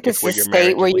 I think it's the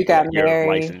state where you got married. Your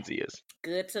license is.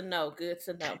 Good to know. Good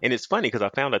to know. And it's funny because I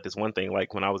found out this one thing.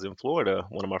 Like when I was in Florida,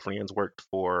 one of my friends worked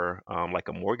for like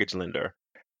a mortgage lender,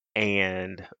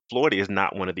 and Florida is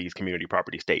not one of these community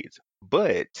property states,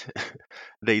 but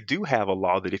they do have a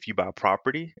law that if you buy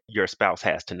property, your spouse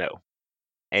has to know.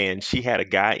 And she had a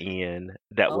guy in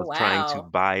that was trying to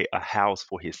buy a house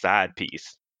for his side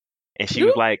piece. And she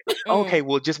was like, okay,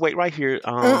 well, just wait right here.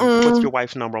 What's your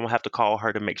wife's number? I'm going to have to call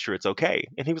her to make sure it's okay.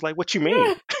 And he was like, what you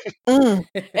mean?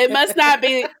 It must not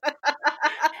be.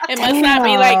 It must not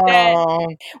be like that.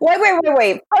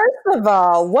 Wait. First of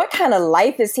all, what kind of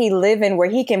life is he living where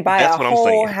he can buy a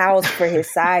whole house for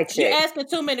his side chick? You're asking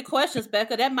too many questions,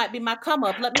 Becca. That might be my come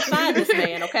up. Let me find this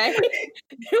man, okay?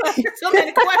 You're asking too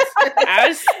many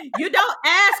questions. You don't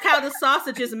ask how the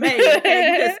sausage is made,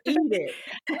 okay? You just eat it.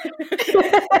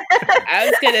 I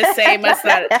was going to say, must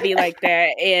not be like that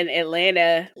in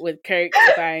Atlanta with Kirk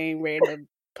buying random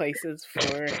places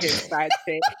for his side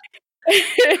chick.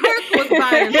 Kirk was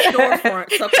buying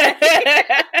storefronts, okay?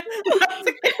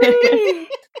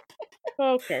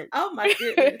 Okay. Oh my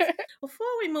goodness. Before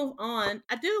we move on,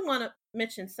 I do want to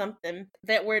mention something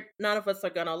that none of us are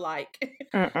gonna like.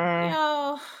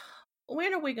 Y'all,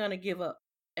 when are we gonna give up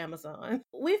Amazon?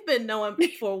 We've been knowing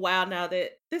for a while now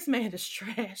that this man is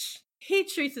trash. He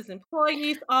treats his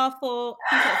employees awful.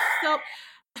 He has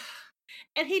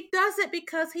and he does it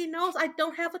because he knows I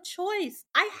don't have a choice.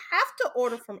 I have to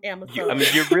order from Amazon. I mean,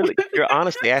 you're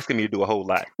honestly asking me to do a whole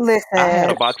lot. Listen, I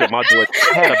had a box at my door.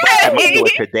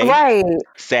 Today,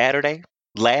 Saturday,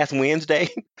 last Wednesday.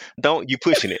 Don't you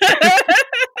pushing it?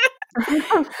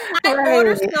 I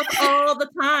order stuff all the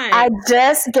time. I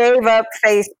just gave up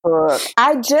Facebook.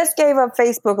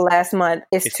 Last month.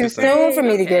 It's too soon for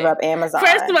me to give up Amazon.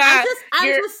 First of all,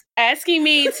 you're asking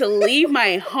me to leave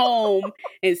my home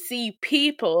and see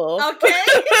people. Okay.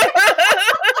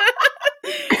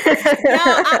 No,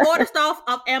 I order stuff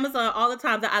off Amazon all the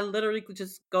time that I literally could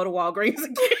just go to Walgreens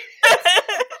and get.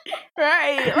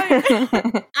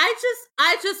 Right.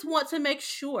 I just want to make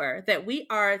sure that we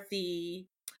are the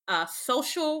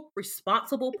social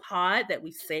responsible pod that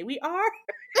we say we are.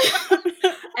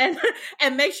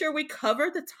 and make sure we cover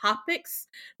the topics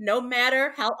no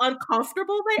matter how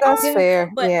uncomfortable they are. That's fair.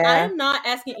 But I'm not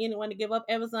asking anyone to give up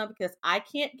Amazon because I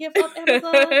can't give up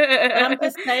Amazon. But I'm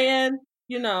just saying,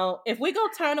 if we go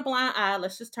turn a blind eye,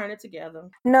 let's just turn it together.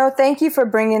 No, thank you for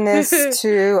bringing this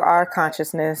to our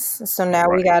consciousness. So now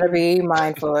we got to be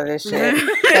mindful of this shit.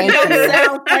 Thank you.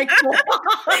 Sound thankful.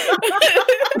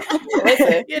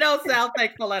 You don't sound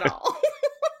thankful at all.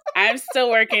 I'm still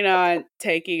working on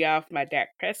taking off my Dak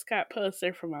Prescott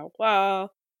poster from my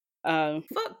wall.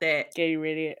 Fuck that. Getting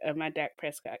rid of my Dak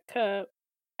Prescott cup.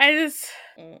 I just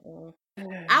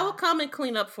I will come and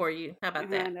clean up for you. How about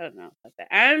that? I don't know about that.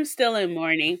 I'm still in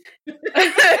mourning.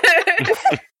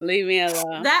 Leave me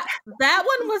alone. That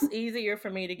one was easier for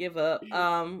me to give up.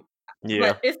 Yeah.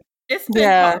 But it's been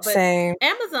hard. But same.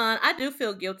 Amazon, I do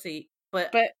feel guilty,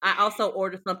 but I also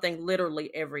order something literally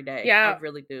every day. Yeah. I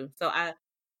really do. So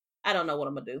I don't know what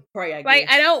I'm gonna do. Pray I Like,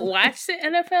 guess. I don't watch the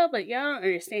NFL, but y'all don't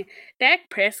understand. Dak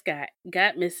Prescott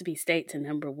got Mississippi State to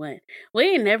 #1. We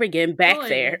ain't never getting back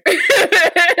there. We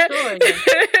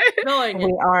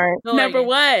aren't.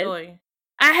 #1.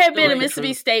 I have been a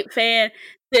Mississippi State fan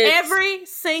since every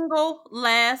single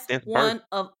last one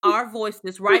of our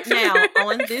voices right now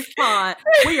on this pod.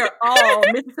 We are all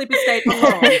Mississippi State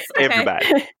alums. Okay?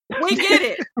 Everybody. We get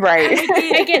it. Right.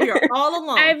 We get it. You're all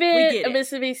alone. I've been a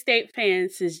Mississippi State fan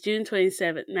since June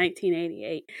 27th,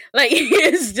 1988. Like,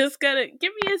 it's just gonna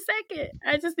give me a second.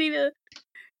 I just need to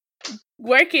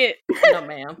work it. No,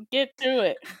 ma'am. Get through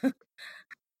it.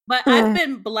 But I've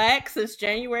been black since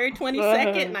January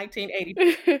 22nd,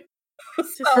 1980.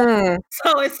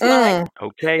 So it's like,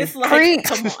 okay. It's like,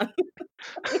 come on.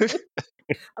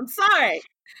 I'm sorry.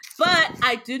 But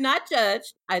I do not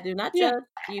judge.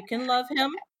 You can love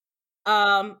him.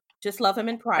 Just love him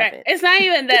in private. Right. It's not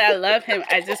even that I love him.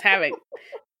 I just haven't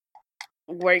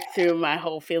worked through my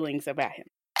whole feelings about him.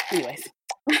 Anyways.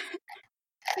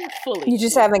 You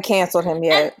just haven't canceled him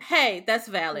yet. And, hey, that's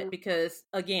valid because,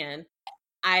 again,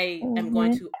 I am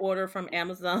going to order from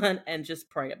Amazon and just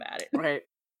pray about it. Right.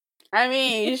 I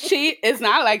mean, it's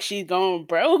not like she's going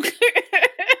broke. She's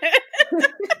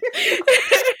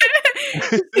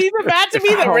about to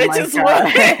be the richest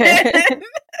woman.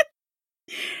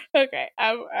 Okay.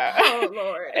 Oh,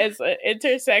 Lord. As an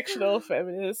intersectional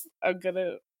feminist, I'm going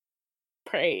to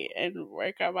pray and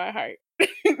work on my heart.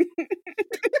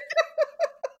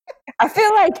 I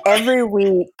feel like every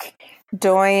week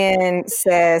Doyen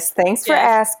says, thanks for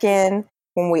asking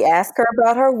when we ask her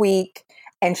about her week,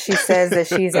 and she says that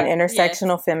she's an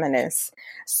intersectional feminist.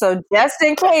 So just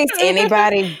in case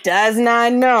anybody does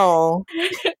not know,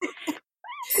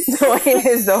 Doyen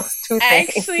is those two things.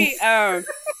 Actually, I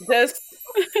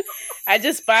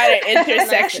just bought an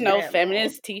intersectional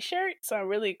feminist t-shirt, so I'm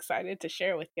really excited to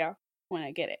share with y'all when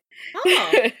I get it.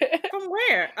 Oh, from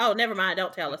where? Oh, never mind.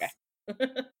 Don't tell us.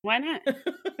 Why not?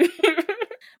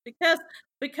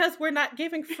 Because we're not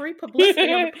giving free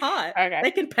publicity on the pod. Okay.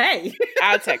 They can pay.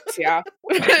 I'll text y'all.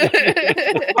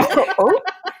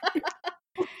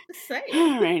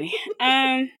 Alrighty.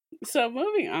 So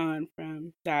moving on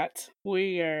from that,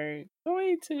 we are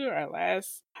going to our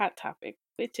last hot topic,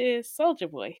 which is Soulja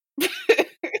Boy.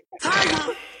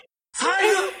 Tiger!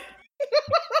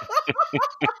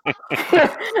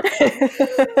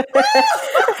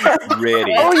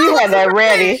 Ready. Oh, you had that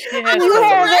ready. You had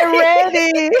that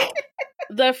ready.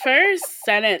 The first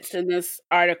sentence in this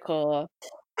article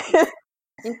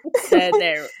said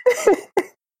that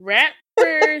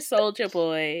rapper Soulja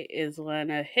Boy is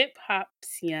one of hip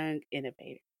hop's young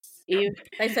innovators.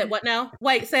 They said what now?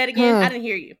 Wait, say it again. I didn't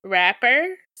hear you.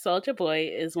 Rapper Soulja Boy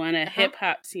is one of hip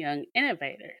hop's young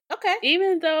innovators. Okay.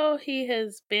 Even though he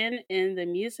has been in the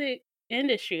music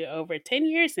industry over 10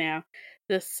 years now,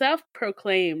 the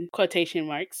self-proclaimed quotation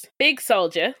marks Big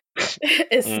Soulja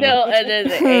is still under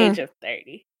the age of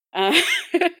 30.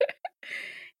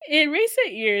 In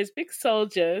recent years, Big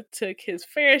Soulja took his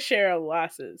fair share of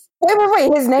losses.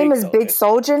 Wait. His name is Big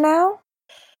Soulja now?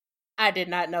 I did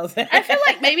not know that. I feel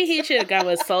like maybe he should have gone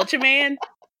with Soulja Man.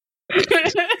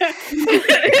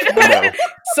 No.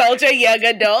 Soulja Young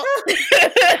Adult.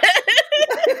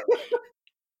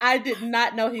 I did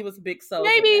not know he was Big Soulja.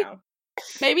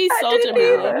 Maybe Soulja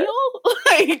Millennial.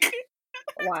 Like,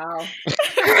 wow.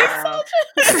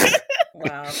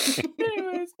 Wow.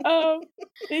 Anyways,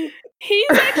 he's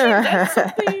actually done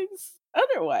some things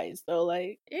otherwise though.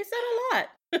 Like, he said a lot.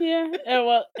 Yeah. And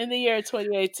well, in the year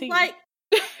 2018,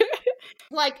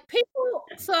 like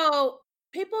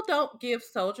people don't give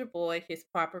Soulja Boy his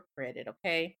proper credit,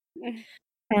 okay?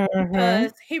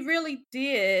 Because he really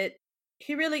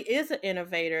is an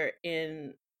innovator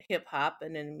in hip hop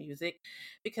and in music,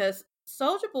 because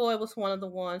Soulja Boy was one of the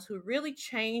ones who really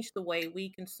changed the way we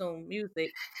consume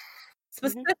music,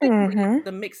 specifically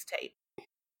the mixtape.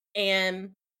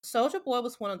 And Soulja Boy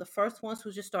was one of the first ones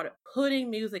who just started putting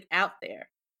music out there.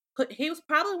 He was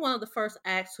probably one of the first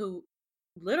acts who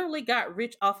literally got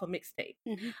rich off a mixtape.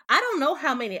 I don't know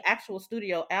how many actual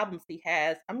studio albums he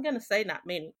has. I'm going to say not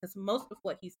many, because most of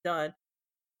what he's done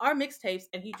are mixtapes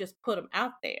and he just put them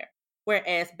out there.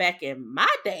 Whereas back in my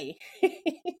day,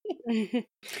 you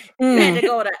had to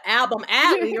go to Album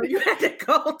Alley, or you had to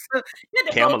go to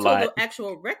the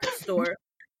actual record store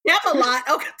Camelot.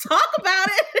 Okay, talk about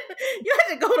it. You had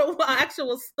to go to an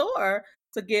actual store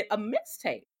to get a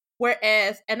mixtape.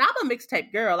 Whereas, and I'm a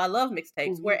mixtape girl. I love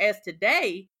mixtapes. Mm-hmm. Whereas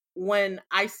today, when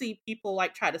I see people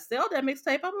like try to sell that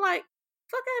mixtape, I'm like,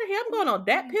 fuck out of here. I'm going on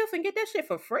DatPiff and get that shit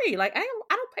for free. Like, I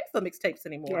don't pay for mixtapes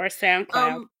anymore. Or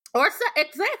SoundCloud. Or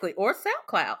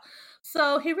SoundCloud.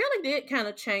 So he really did kind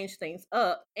of change things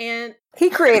up. And he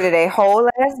created a whole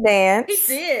ass dance.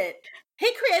 He did.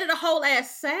 He created a whole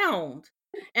ass sound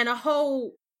and a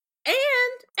whole, and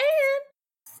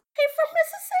he's from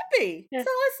Mississippi. Yeah. So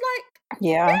it's like,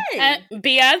 yeah.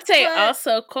 Beyonce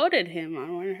also quoted him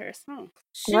on one of her songs.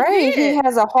 Right. He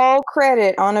has a whole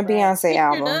credit on a Beyonce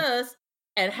album. He does.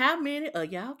 And how many of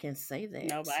y'all can say that?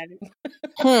 Nobody.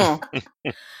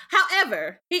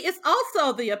 However, he is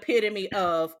also the epitome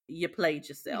of you played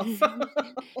yourself.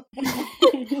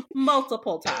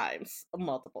 Multiple times.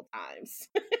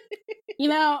 You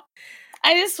know,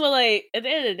 I just feel like at the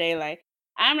end of the day, like,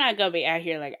 I'm not gonna be out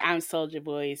here like I'm Soulja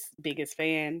Boy's biggest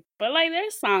fan, but like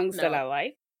there's songs that I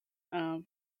like.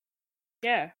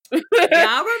 Yeah.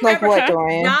 Y'all remember, like what,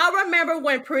 Dorian? Y'all remember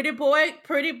when Pretty Boy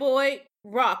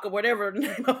Rock or whatever the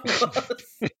name of it was? What was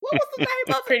the name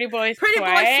of it? Pretty Boy Swag.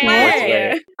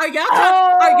 Yeah. Are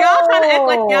y'all trying to act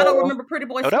like y'all don't remember Pretty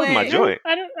Boy Swag? That was my joint.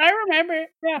 I remember it.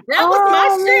 Yeah. That was my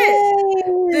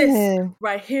shit. This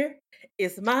right here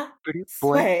is my Pretty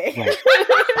Swag. Boy.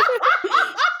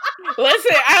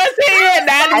 Listen, I was hearing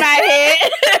that in my head.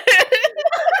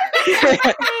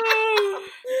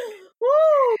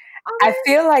 I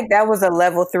feel like that was a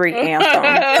level 3 anthem.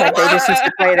 Like they just used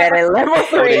to play that at level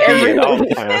 3 every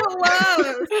week.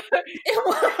 It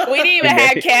was. We didn't even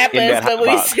have campus, but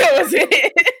we still was in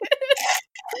it.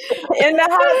 In the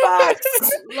hot box.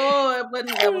 Lord,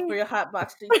 wasn't level 3 a hot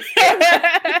box.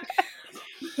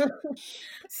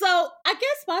 So I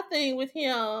guess my thing with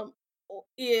him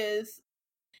is,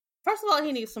 first of all,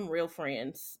 he needs some real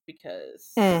friends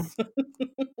because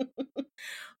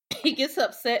he gets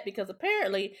upset because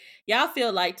apparently y'all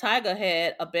feel like Tyga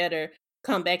had a better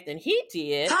comeback than he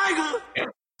did. Tyga!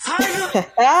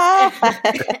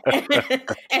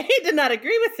 And he did not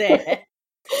agree with that.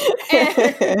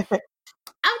 And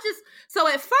so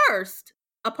at first,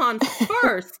 upon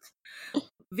first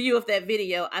view of that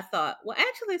video, I thought, well,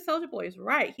 actually, Soulja Boy is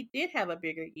right. He did have a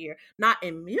bigger year, not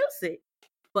in music,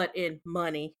 but in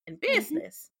money and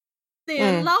business.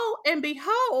 Then lo and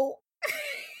behold,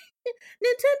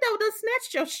 Nintendo done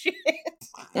snatched your shit.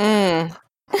 Why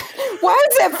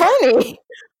is that funny?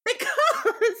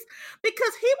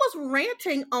 Because he was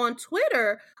ranting on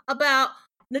Twitter about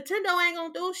Nintendo ain't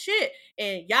gonna do shit,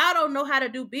 and y'all don't know how to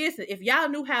do business. If y'all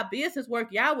knew how business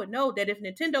worked, y'all would know that if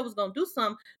Nintendo was gonna do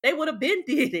something, they would have been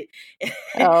did it. And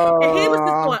he was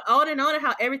just going on and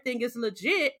how everything is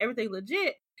legit,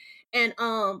 And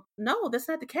no, that's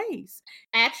not the case.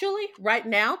 Actually, right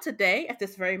now, today, at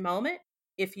this very moment,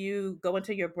 if you go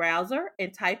into your browser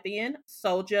and type in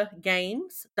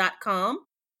soldiergames.com,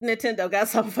 Nintendo got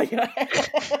something for your ass.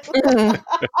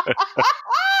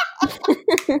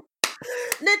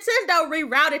 Nintendo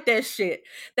rerouted that shit.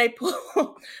 They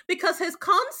pulled because his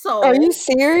console. Are you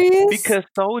serious? Because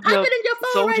Soulja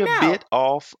bit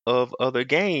off of other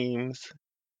gaming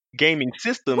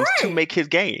systems to make his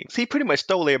games. He pretty much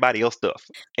stole everybody else's stuff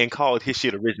and called his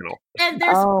shit original. And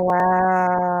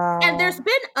there's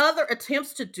been other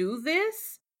attempts to do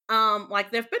this. Like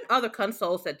there've been other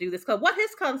consoles that do this. Because what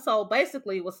his console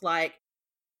basically was like,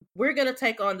 we're going to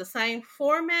take on the same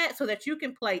format so that you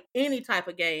can play any type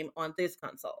of game on this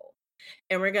console.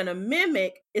 And we're going to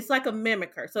mimic, it's like a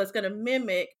mimicker. So it's going to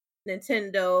mimic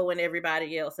Nintendo and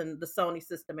everybody else and the Sony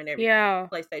system and everything. Yeah.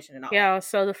 PlayStation and all. Yeah,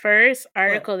 so the first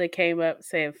article that came up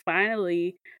said,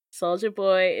 finally, Soulja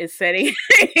Boy is setting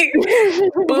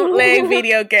bootleg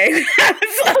video games.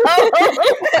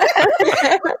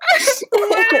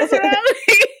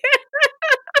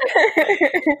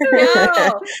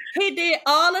 No, he did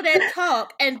all of that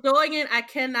talk, and Dorian, I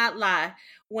cannot lie.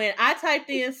 When I typed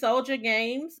in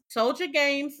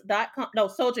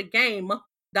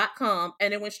soldiergame.com,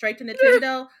 and it went straight to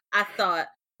Nintendo, I thought,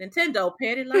 Nintendo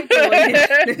petty like Dorian.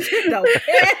 Nintendo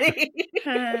petty.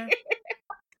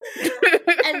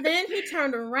 And then he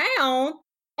turned around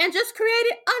and just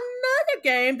created another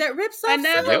game that rips off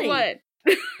another one.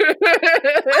 Another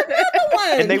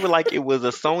one. And they were like, it was a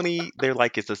Sony. They're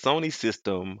like, it's a Sony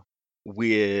system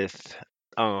with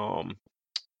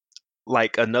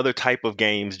like another type of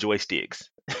games joysticks.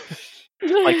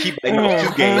 Like he made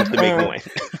 2 games to make one.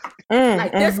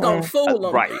 Like this gonna fool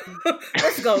them, right?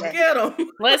 Let's go get them.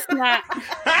 Let's not.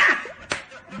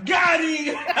 Got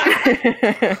him.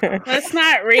 Let's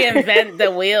not reinvent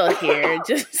the wheel here.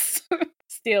 Just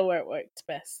Still where it works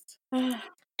best. And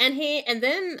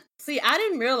then see, I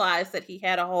didn't realize that he's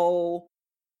got a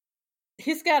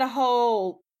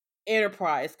whole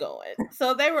enterprise going.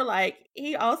 So they were like,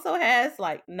 he also has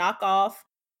like knockoff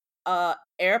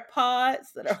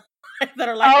AirPods that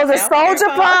are like the Soldier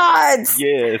Pods.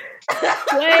 Yes.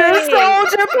 The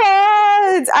Soldier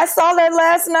Pods. I saw that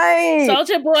last night.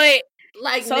 Soldier Boy,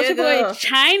 like Soldier Boy,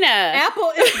 China.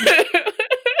 Apple is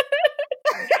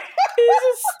He's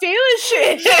just stealing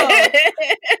shit.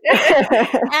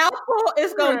 Apple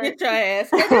is gonna get your ass.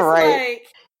 It's Right.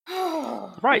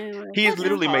 Right. He's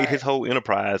literally made his whole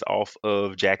enterprise off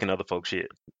of jacking other folks' shit.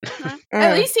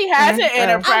 At least he has an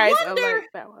enterprise. I wonder...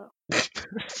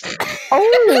 Oh.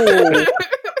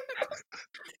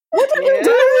 What did he do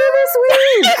this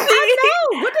week? I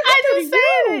know. What did I just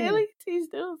do? At least he's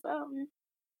doing something.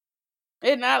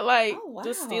 And not like wow.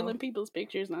 just stealing people's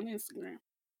pictures on Instagram.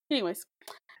 Anyways.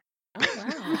 Oh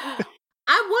wow.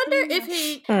 I wonder if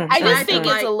he I just think to,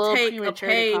 it's a little take premature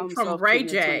a page to call from Ray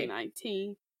J.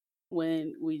 2019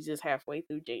 when we just halfway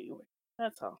through January.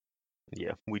 That's all.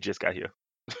 Yeah, we just got here.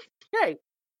 Right.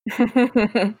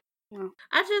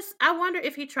 I wonder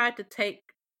if he tried to take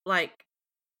like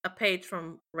a page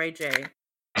from Ray J.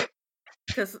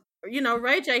 Because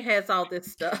Ray J has all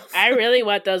this stuff. I really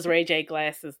want those Ray J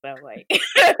glasses though. Like,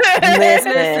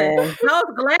 listen, those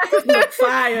glasses look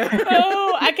fire.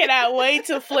 Oh, I cannot wait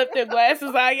to flip the glasses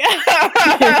on.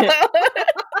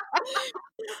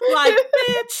 Like,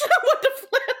 bitch, what the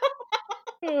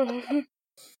flip?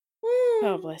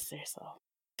 Oh, bless their soul.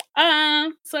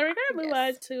 So we're gonna move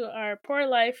on to our poor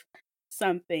life.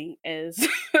 Something is.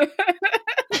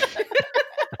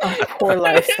 Poor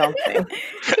life something.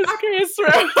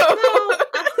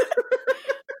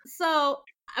 So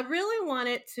I really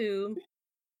wanted to,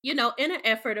 in an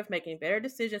effort of making better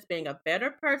decisions, being a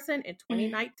better person in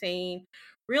 2019,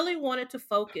 really wanted to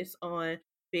focus on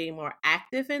being more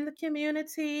active in the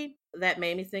community. That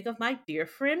made me think of my dear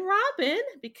friend Robin,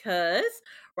 because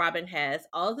Robin has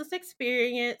all this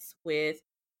experience with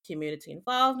community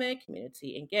involvement,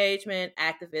 community engagement,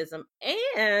 activism,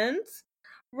 and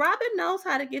Robin knows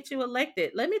how to get you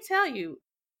elected. Let me tell you,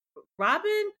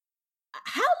 Robin,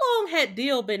 how long had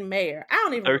Deal been mayor? I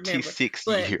don't even remember. 36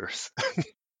 years.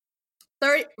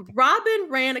 Robin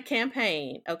ran a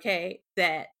campaign,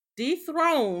 that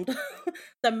dethroned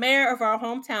the mayor of our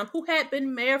hometown, who had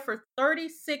been mayor for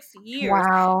 36 years.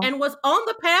 Wow. And was on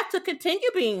the path to continue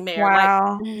being mayor.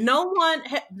 Wow. Like,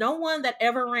 no one that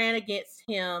ever ran against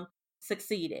him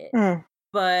succeeded.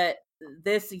 But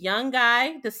this young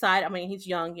guy decided, he's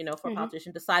young, for a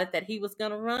politician, decided that he was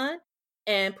going to run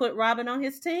and put Robin on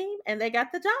his team, and they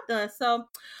got the job done. So,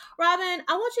 Robin,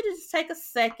 I want you to just take a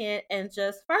second and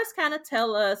just first kind of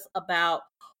tell us about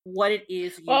what it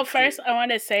is you do. First, I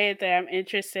want to say that I'm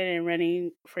interested in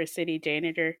running for city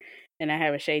janitor, and I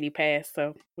have a shady past,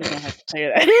 so we're going to have to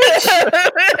clear that.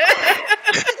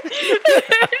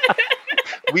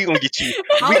 We're going to get you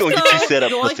set up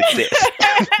for success.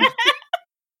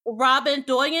 Robin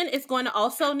Doyen is going to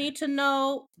also need to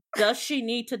know, does she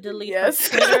need to delete her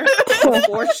Twitter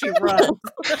before she runs?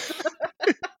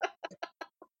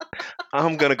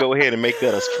 I'm going to go ahead and make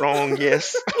that a strong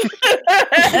yes.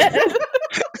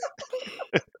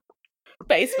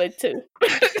 Facebook too.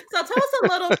 So tell us a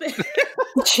little bit.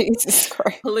 Jesus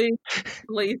Christ. Please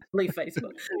leave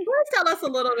Facebook. Please tell us a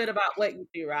little bit about what you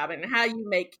do, Robin, and how you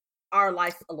make our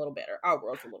life a little better, our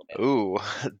world's a little better. Ooh,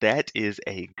 that is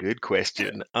a good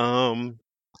question.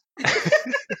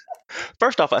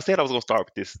 First off, I said I was gonna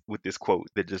start with this quote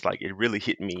that just like it really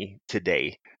hit me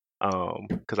today.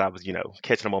 Because I was,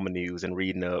 catching them on my news and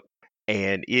reading up,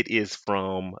 and it is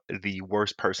from the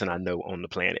worst person I know on the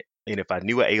planet. And if I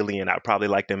knew an alien, I'd probably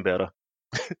like them better.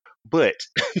 But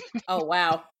oh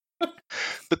wow.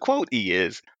 The quote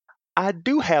is, I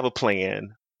do have a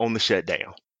plan on the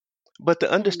shutdown. But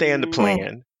to understand the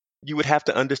plan, you would have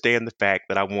to understand the fact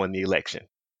that I won the election.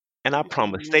 And I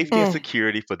promised safety and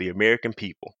security for the American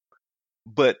people.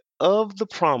 But of the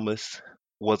promise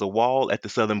was a wall at the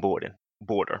southern border.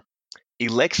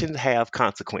 Elections have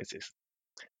consequences.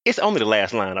 It's only the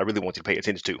last line I really want you to pay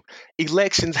attention to.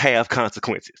 Elections have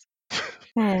consequences.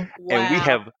 Wow. And we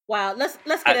have... Wow, let's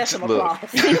get us some applause.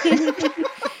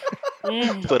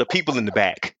 For the people in the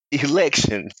back,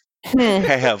 elections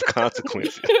have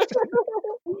consequences.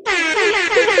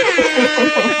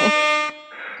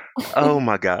 Oh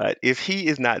my God. If he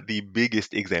is not the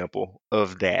biggest example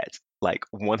of that, like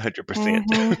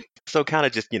 100%. So kind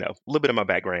of just, a little bit of my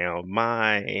background.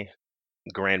 My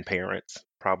grandparents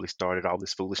probably started all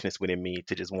this foolishness within me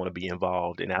to just want to be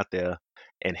involved and out there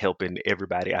and helping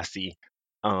everybody I see.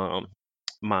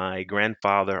 my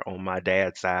grandfather on my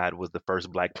dad's side was the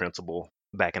first black principal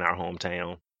back in our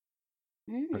hometown.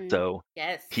 So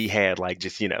Yes. he had like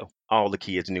just, all the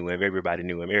kids knew him. Everybody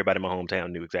knew him. Everybody in my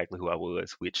hometown knew exactly who I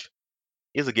was, which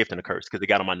is a gift and a curse because it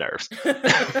got on my nerves.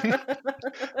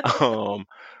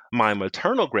 My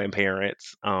maternal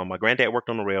grandparents, my granddad worked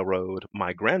on the railroad.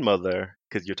 My grandmother,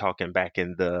 because you're talking back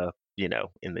in the,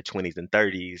 in the 20s and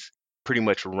 30s, pretty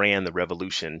much ran the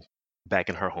revolution back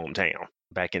in her hometown,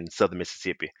 back in southern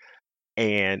Mississippi.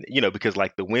 And, because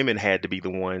like the women had to be the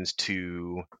ones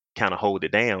to kind of hold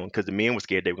it down because the men were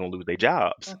scared they were going to lose their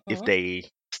jobs if they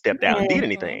stepped out and did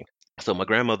anything. So my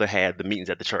grandmother had the meetings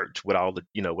at the church with all the,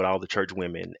 with all the church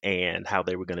women and how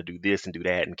they were going to do this and do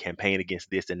that and campaign against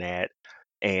this and that.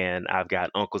 And I've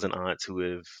got uncles and aunts who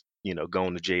have,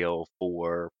 gone to jail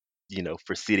for,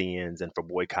 for sit-ins and for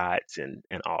boycotts and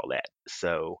all that.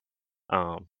 So,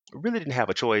 really didn't have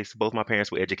a choice. Both my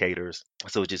parents were educators,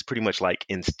 so it just pretty much like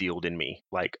instilled in me.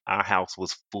 Like our house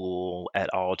was full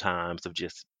at all times of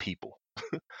just people.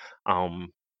 I'm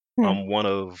one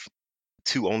of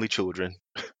two only children.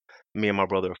 Me and my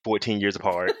brother are 14 years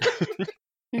apart.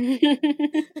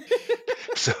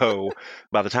 So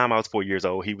by the time I was 4 years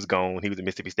old, he was gone. He was at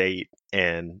Mississippi State,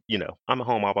 and I'm at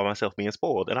home all by myself, being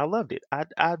spoiled, and I loved it.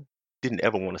 I didn't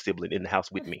ever want a sibling in the house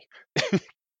with me.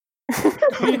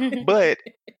 But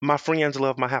my friends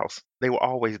loved my house. They were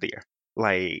always there.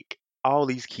 Like all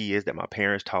these kids that my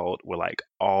parents taught were like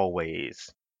always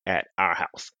at our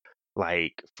house,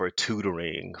 like for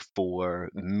tutoring, for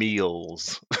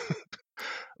meals.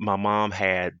 My mom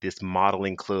had this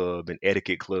modeling club and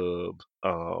etiquette club,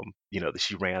 that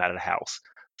she ran out of the house.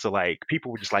 So like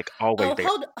people were just like always there.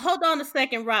 Hold on a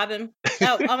second, Robin.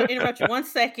 I'm gonna interrupt you 1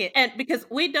 second, and because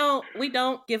we don't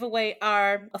give away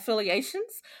our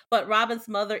affiliations, but Robin's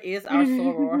mother is our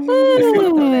soror. Just want to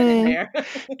throw that in there.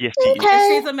 Yes, she is.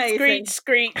 And she's amazing. Screech,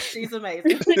 screech. She's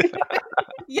amazing.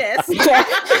 Yes.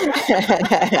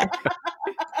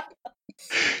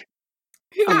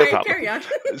 All right, carry on.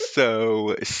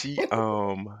 So she,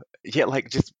 like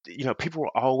just, people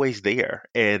were always there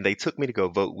and they took me to go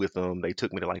vote with them. They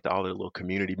took me to like all the little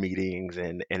community meetings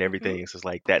and everything. So it's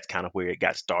like, that's kind of where it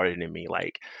got started in me.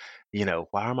 Like,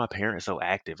 why are my parents so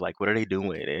active? Like, what are they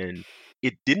doing? And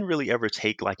it didn't really ever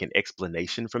take like an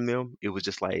explanation from them. It was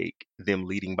just like them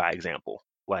leading by example,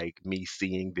 like me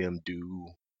seeing them do,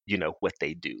 what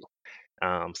they do.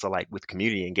 So like with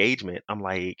community engagement, I'm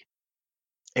like,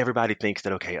 everybody thinks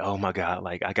that, okay, oh my God,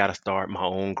 like I got to start my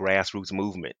own grassroots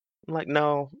movement. I'm like,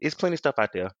 no, it's plenty of stuff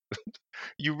out there.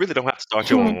 You really don't have to start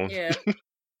your own. Yeah.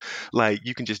 Like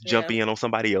you can just jump in on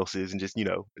somebody else's and just,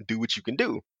 do what you can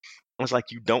do. It's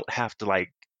like you don't have to like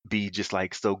be just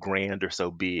like so grand or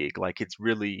so big. Like it's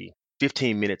really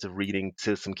 15 minutes of reading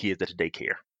to some kids at a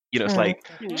daycare. It's like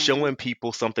showing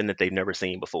people something that they've never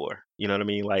seen before. You know what I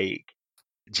mean? Like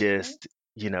just,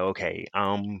 okay,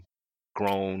 I'm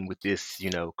grown with this,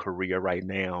 career right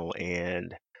now.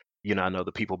 And, I know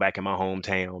the people back in my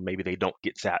hometown, maybe they don't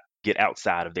get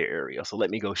outside of their area. So let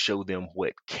me go show them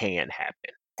what can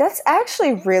happen. That's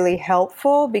actually really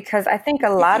helpful because I think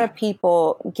a lot of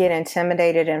people get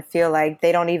intimidated and feel like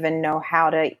they don't even know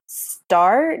how to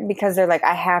start because they're like,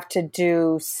 I have to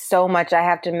do so much. I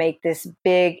have to make this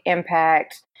big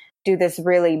impact, do this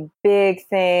really big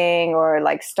thing, or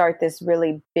like start this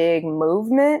really big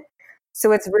movement.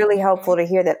 So it's really helpful to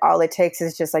hear that all it takes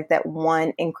is just like that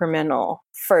one incremental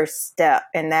first step.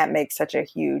 And that makes such a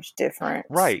huge difference.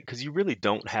 Right. Because you really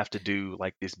don't have to do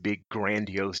like this big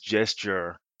grandiose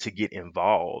gesture to get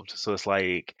involved. So it's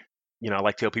like, I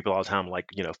like to tell people all the time, like,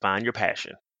 find your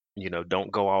passion.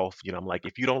 Don't go off. I'm like,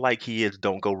 if you don't like kids,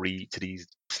 don't go read to these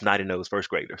snotty-nosed first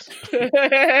graders.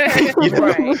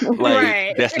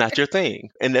 Right. That's not your thing,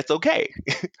 and that's okay.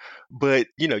 But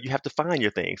you have to find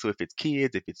your thing. So if it's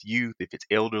kids, if it's youth, if it's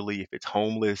elderly, if it's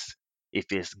homeless, if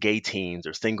it's gay teens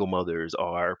or single mothers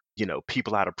or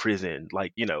people out of prison,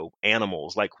 like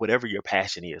animals, like whatever your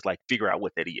passion is, like figure out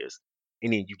what that is,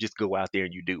 and then you just go out there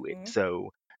and you do it. So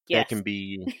that can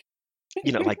be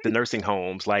like the nursing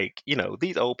homes, like,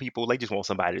 these old people, they just want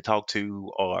somebody to talk to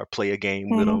or play a game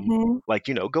with them. Like,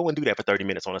 go and do that for 30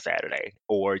 minutes on a Saturday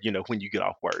or, when you get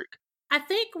off work. I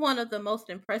think one of the most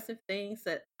impressive things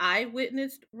that I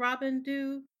witnessed Robin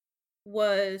do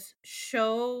was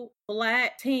show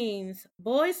Black teens,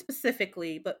 boys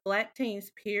specifically, but Black teens,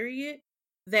 period,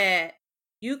 that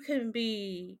you can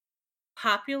be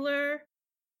popular,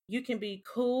 you can be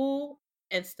cool,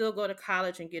 and still go to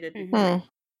college and get a degree.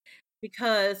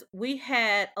 Because we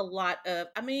had a lot of,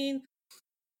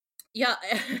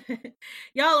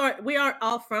 y'all we aren't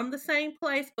all from the same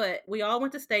place, but we all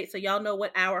went to state, so y'all know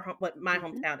what my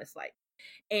hometown is like.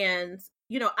 And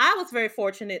I was very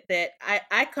fortunate that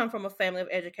I come from a family of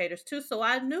educators too, so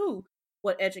I knew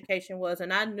what education was,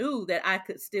 and I knew that I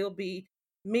could still be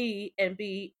me and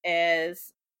be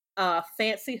as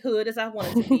fancy hood as I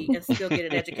wanted to be and still get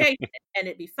an education and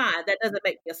it'd be fine. That doesn't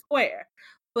make me a square.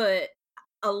 But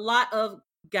a lot of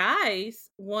guys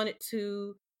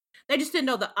they just didn't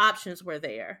know the options were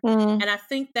there. And I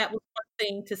think that was one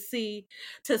thing to see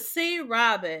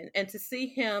Robin and to see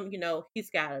him,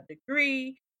 he's got a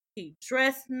degree, he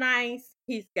dressed nice,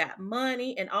 he's got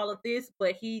money and all of this,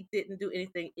 but he didn't do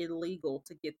anything illegal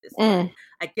to get this money,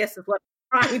 I guess is what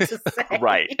I'm trying to say.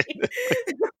 Right. I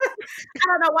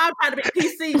don't know why I'm trying to be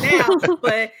PC now,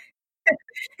 but he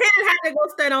didn't have to go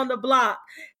stand on the block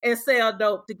and sell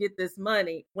dope to get this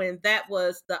money when that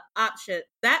was the option.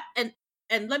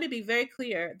 And let me be very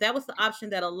clear, that was the option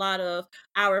that a lot of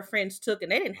our friends took,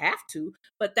 and they didn't have to,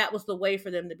 but that was the way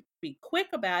for them to be quick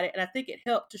about it. And I think it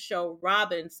helped to show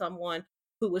Robin someone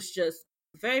who was just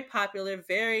very popular,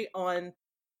 very on,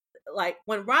 like,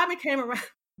 when Robin came around,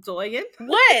 Doyen.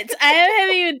 What? I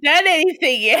haven't even done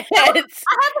anything yet. I haven't said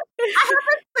it.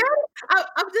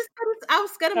 I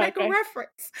was going to make a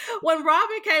reference. When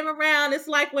Robin came around, it's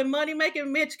like when Money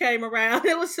Making Mitch came around.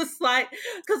 It was just like,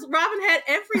 because Robin had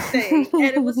everything,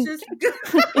 and it was just good.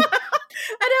 And it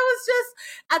was just,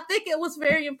 I think it was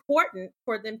very important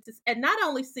for them to, and not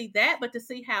only see that, but to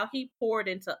see how he poured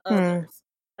into others.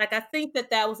 Like, I think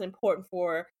that was important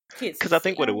for kids. Because I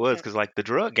think what it was, because like the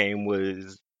drug game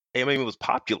was, it was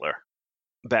popular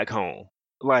back home.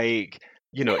 Like,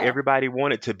 everybody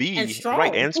wanted to be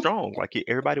right and strong. Like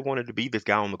everybody wanted to be this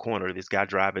guy on the corner, this guy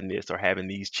driving this or having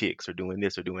these chicks or doing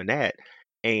this or doing that.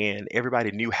 And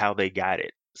everybody knew how they got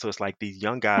it. So it's like these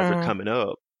young guys are coming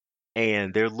up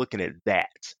and they're looking at that.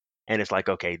 And it's like,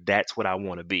 okay, that's what I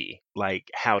want to be. Like,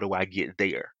 how do I get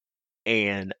there?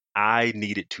 And I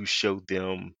needed to show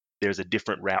them there's a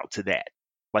different route to that.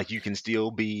 Like, you can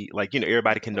still be like,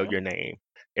 everybody can know your name.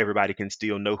 Everybody can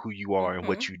still know who you are and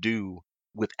what you do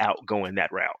without going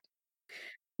that route.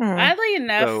 Oddly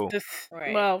enough,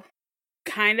 I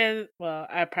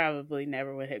probably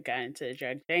never would have gotten into the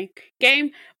drug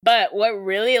game, but what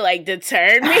really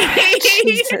deterred me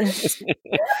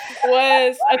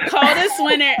was a coldest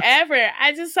winter ever.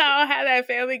 I just saw how that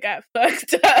family got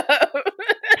fucked up.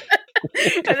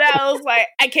 And I was like,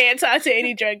 I can't talk to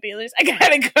any drug dealers. I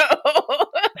gotta go.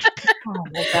 Oh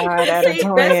my God,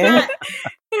 Doyen.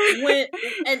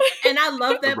 And I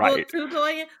love that book too,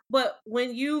 Doyen. But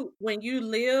when you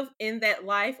live in that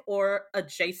life or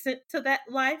adjacent to that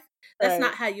life, that's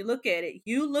not how you look at it.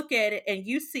 You look at it and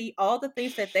you see all the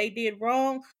things that they did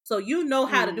wrong, so you know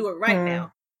how to do it right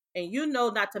now. And you know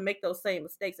not to make those same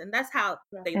mistakes. And that's how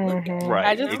they look at it. Right.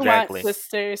 I just want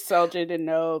Sister Soldier to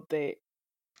know that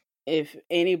if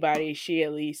anybody, she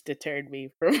at least deterred me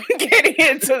from getting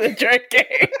into the drug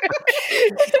game.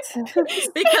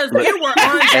 Because you were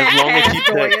on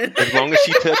that as long as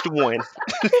she touched one.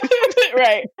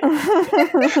 Right.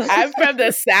 I'm from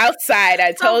the South Side,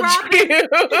 I told you.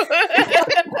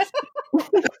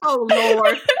 Oh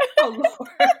Lord.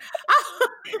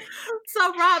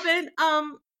 So Robin,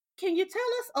 can you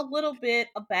tell us a little bit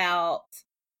about,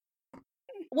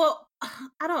 well,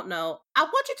 I don't know. I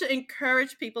want you to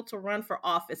encourage people to run for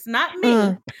office. Not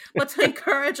me, but to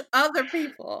encourage other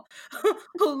people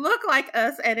who look like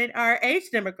us and in our age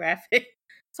demographic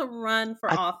to run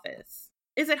for office.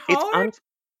 Is it hard?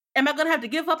 Am I going to have to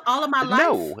give up all of my life?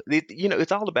 No.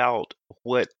 It's all about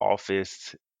what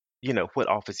office you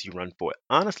run for.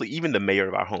 Honestly, even the mayor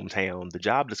of our hometown, the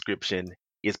job description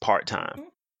is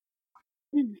part-time.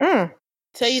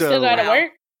 So you still got to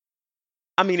work?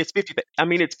 It's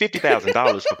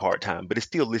 $50,000 for part-time, but it's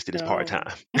still listed as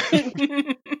part-time.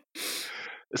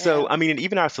 So, and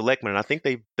even our selectmen, I think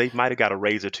they might have got a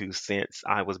raise or two since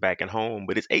I was back at home,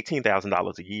 but it's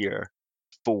 $18,000 a year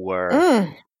for.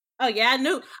 Oh yeah,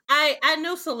 I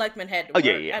knew selectmen had to work. Oh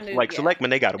yeah.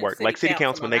 Selectmen, they got to work. Like city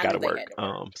councilmen, they got to work.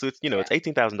 So it's it's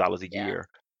 $18,000 a year,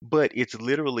 but it's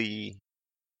literally.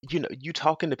 You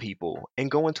talking to people and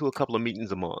going to a couple of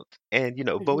meetings a month and,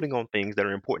 voting on things that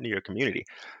are important to your community.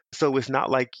 So it's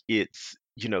not like it's,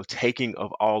 taking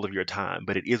of all of your time,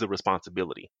 but it is a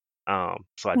responsibility. So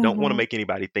I don't want to make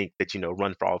anybody think that,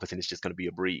 run for office and it's just going to be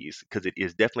a breeze, because it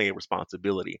is definitely a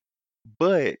responsibility.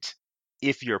 But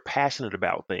if you're passionate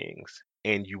about things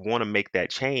and you want to make that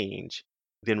change,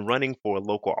 then running for a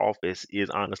local office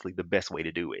is honestly the best way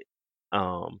to do it.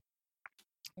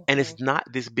 And it's not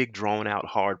this big, drawn out,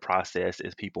 hard process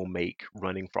as people make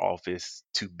running for office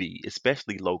to be,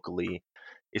 especially locally,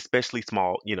 especially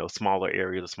smaller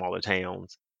areas, smaller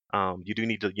towns. You do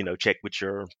need to, check with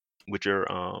your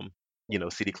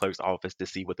city clerk's office to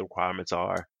see what the requirements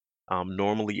are.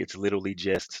 Normally, it's literally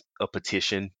just a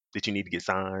petition that you need to get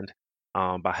signed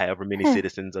by however many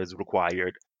citizens as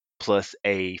required, plus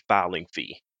a filing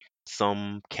fee.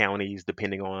 Some counties,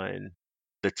 depending on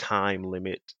the time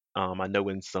limit, I know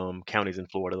in some counties in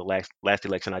Florida, the last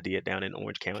election I did down in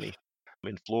Orange County,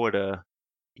 in Florida,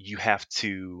 you have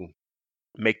to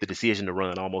make the decision to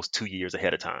run almost 2 years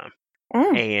ahead of time.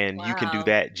 And you can do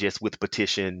that just with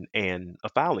petition and a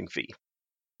filing fee.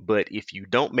 But if you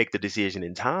don't make the decision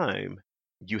in time,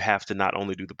 you have to not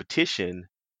only do the petition,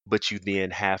 but you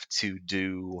then have to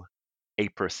do a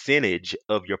percentage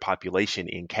of your population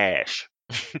in cash,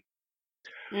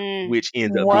 which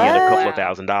ends up being a couple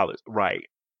of $1,000s. Right.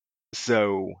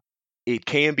 So it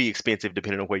can be expensive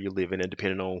depending on where you're living and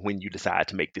depending on when you decide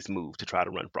to make this move to try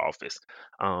to run for office.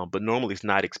 But normally it's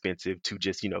not expensive to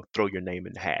just, throw your name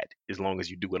in the hat as long as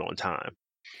you do it on time.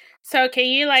 So can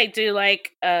you do a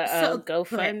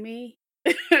GoFundMe?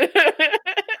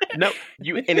 No,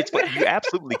 you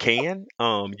absolutely can.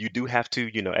 You do have to,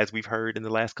 as we've heard in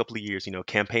the last couple of years,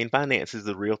 campaign finance is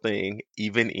a real thing,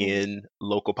 even in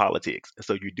local politics.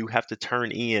 So you do have to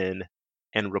turn in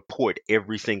and report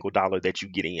every single dollar that you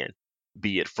get in,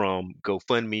 be it from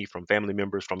GoFundMe, from family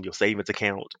members, from your savings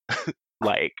account,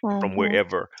 from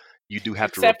wherever. You do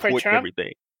have to report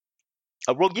everything.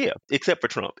 Well, yeah, except for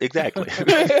Trump. Exactly.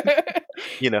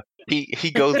 He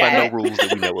goes by no rules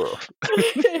that we know of.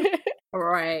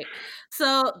 Right.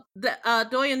 So,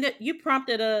 Doyen, you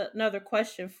prompted another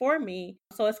question for me.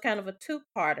 So it's kind of a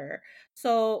two-parter.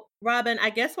 So, Robin, I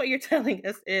guess what you're telling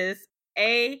us is,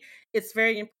 A, it's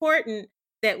very important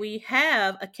that we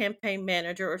have a campaign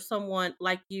manager or someone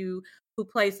like you who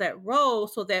plays that role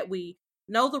so that we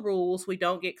know the rules, we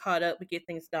don't get caught up, we get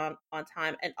things done on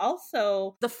time. And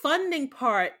also, the funding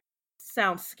part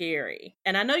sounds scary.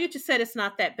 And I know you just said it's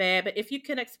not that bad, but if you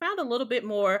can expound a little bit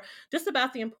more just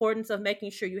about the importance of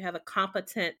making sure you have a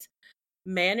competent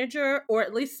manager or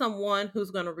at least someone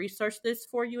who's going to research this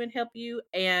for you and help you,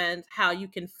 and how you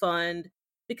can fund,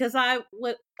 because I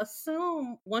would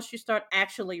assume once you start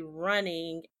actually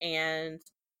running and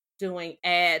doing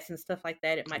ads and stuff like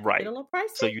that, it might get a little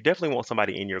pricey. So you definitely want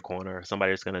somebody in your corner,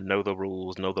 somebody that's going to know the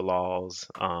rules, know the laws,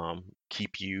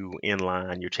 keep you in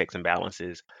line, your checks and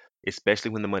balances, especially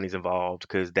when the money's involved,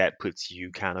 because that puts you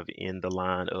kind of in the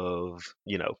line of,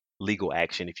 legal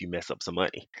action if you mess up some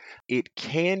money. It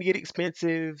can get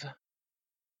expensive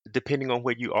depending on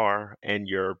where you are, and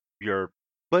your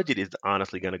budget is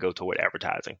honestly going to go toward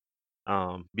advertising,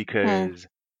 because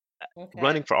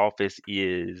running for office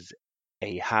is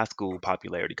a high school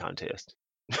popularity contest.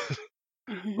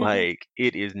 It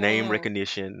is name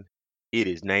recognition. It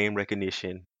is name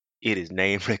recognition. It is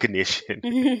name recognition.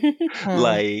 You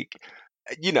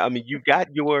got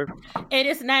your. It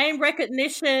is name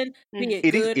recognition. Be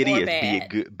it good or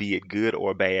bad. Be it good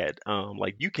or bad.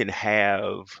 You can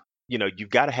have. You've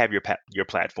got to have your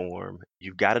platform.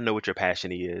 You've got to know what your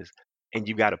passion is, and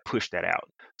you've got to push that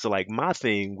out. So, my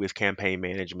thing with campaign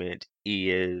management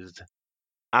is,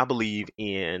 I believe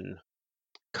in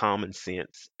common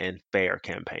sense and fair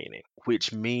campaigning,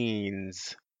 which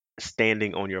means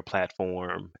standing on your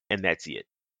platform and that's it.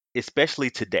 Especially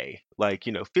today.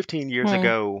 15 years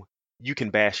ago, you can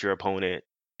bash your opponent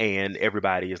and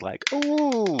everybody is like,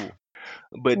 ooh.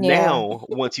 But now,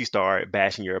 once you start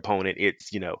bashing your opponent, it's,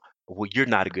 well, you're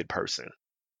not a good person.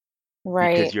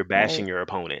 Right. Because you're bashing your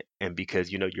opponent and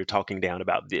because, you're talking down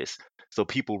about this. So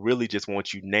people really just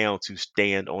want you now to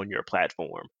stand on your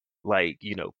platform.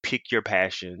 Pick your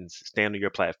passions, stand on your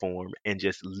platform, and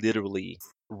just literally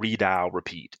redial,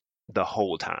 repeat the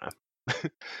whole time.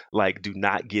 Do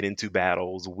not get into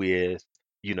battles with,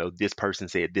 this person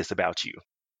said this about you.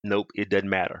 Nope, it doesn't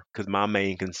matter. Because my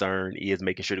main concern is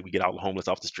making sure that we get all the homeless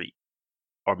off the street,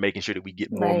 or making sure that we get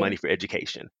more money for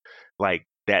education.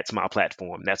 That's my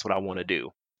platform. That's what I want to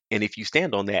do. And if you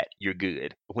stand on that, you're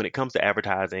good. When it comes to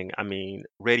advertising,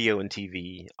 radio and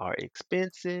TV are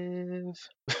expensive.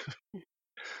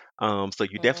 So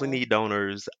you definitely need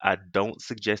donors. I don't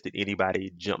suggest that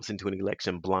anybody jumps into an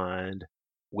election blind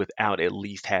without at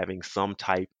least having some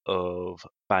type of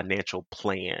financial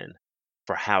plan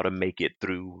for how to make it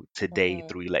through today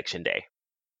through election day.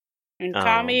 And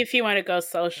call me if you want to go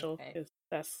social, because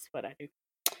that's what I do.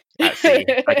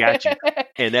 I got you.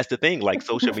 And that's the thing,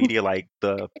 social media,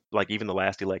 even the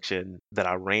last election that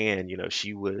I ran,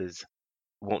 she was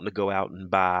wanting to go out and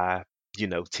buy,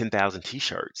 10,000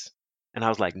 t-shirts. And I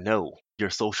was like, no, your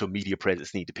social media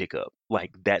presence need to pick up.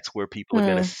 That's where people are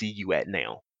going to see you at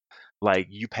now.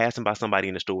 You passing by somebody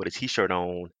in the store with a t-shirt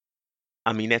on.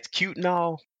 I mean, that's cute and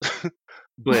all,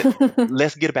 But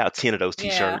let's get about 10 of those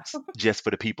t-shirts just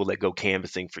for the people that go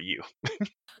canvassing for you.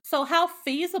 So how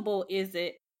feasible is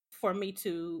it for me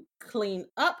to clean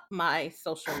up my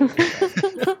social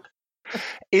media?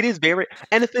 It is very,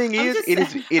 and the thing is,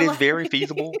 it is very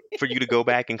feasible for you to go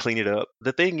back and clean it up.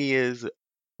 The thing is,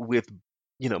 with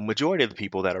majority of the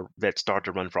people that start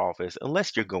to run for office,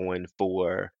 unless you're going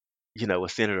for a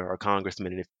senator or a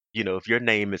congressman, and if your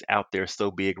name is out there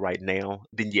so big right now,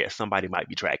 then yes, somebody might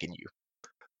be tracking you.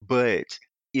 But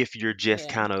if you're just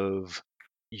kind of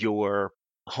your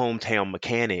hometown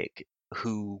mechanic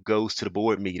who goes to the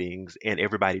board meetings and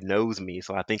everybody knows me,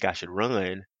 so I think I should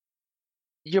run,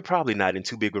 you're probably not in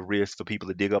too big a risk for people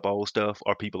to dig up old stuff,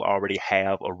 or people already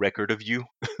have a record of you.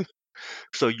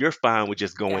 So you're fine with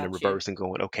just going in reverse and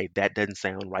going, okay, that doesn't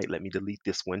sound right. Let me delete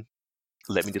this one.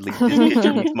 Let me delete this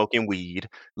picture of me smoking weed.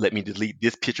 Let me delete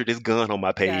this picture of this gun on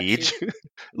my page.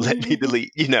 Let me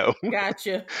delete,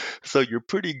 Gotcha. So you're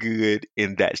pretty good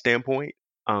in that standpoint.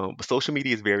 But social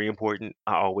media is very important.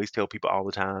 I always tell people all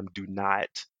the time, do not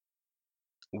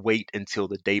wait until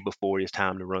the day before it's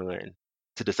time to run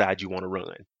to decide you want to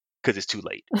run, because it's too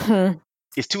late.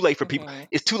 It's too late for people.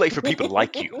 It's too late for people to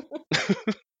like you.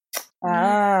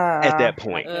 At that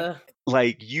point,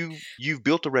 like you've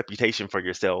built a reputation for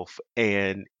yourself,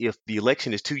 and if the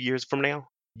election is 2 years from now,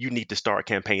 you need to start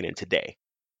campaigning today.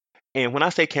 And when I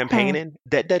say campaigning,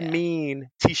 that doesn't mean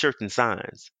t-shirts and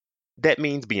signs. That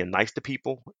means being nice to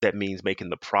people. That means making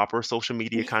the proper social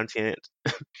media content.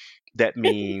 That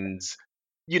means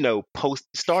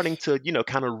starting to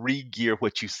kind of re-gear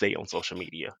what you say on social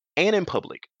media and in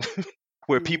public,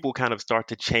 where people kind of start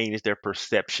to change their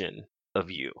perception of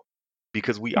you.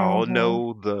 Because we all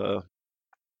know the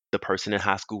person in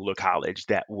high school or college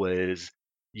that was,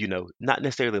 not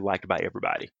necessarily liked by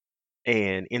everybody.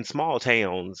 And in small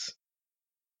towns,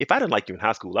 if I didn't like you in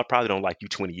high school, I probably don't like you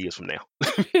 20 years from now.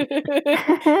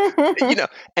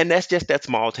 And that's just that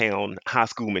small town high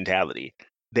school mentality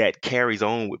that carries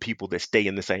on with people that stay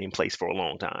in the same place for a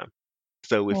long time.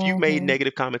 So if you made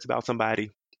negative comments about somebody,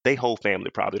 their whole family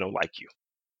probably don't like you.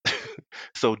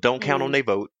 So don't count on their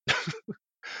vote.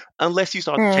 Unless you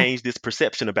start to change this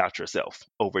perception about yourself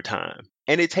over time.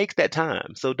 And it takes that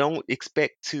time. So don't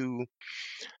expect to,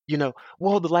 the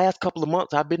last couple of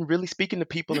months I've been really speaking to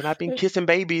people, and I've been kissing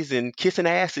babies and kissing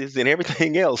asses and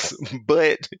everything else,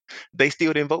 but they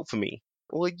still didn't vote for me.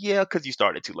 Well, yeah, because you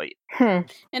started too late.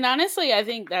 And honestly, I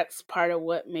think that's part of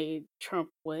what made Trump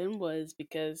win, was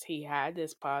because he had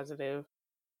this positive,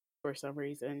 for some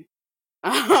reason,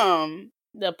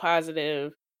 the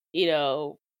positive,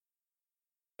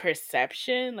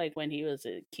 perception, like when he was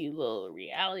a cute little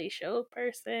reality show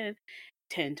person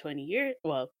 10-20 years,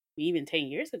 well, even 10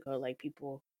 years ago, like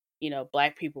people,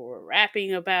 black people were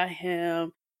rapping about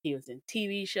him. He was in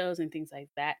TV shows and things like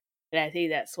that. And I think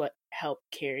that's what helped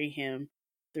carry him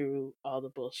through all the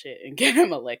bullshit and get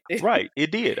him elected. Right,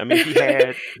 it did. I mean,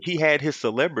 he had his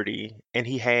celebrity, and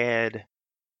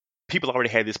people already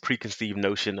had this preconceived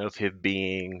notion of him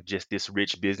being just this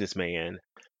rich businessman,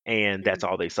 and that's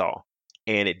all they saw.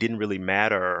 And it didn't really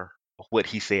matter what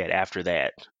he said after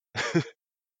that.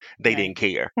 They didn't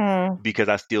care,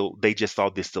 because they just saw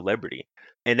this celebrity.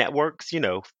 And that works,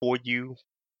 for you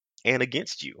and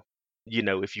against you.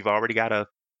 If you've already got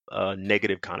a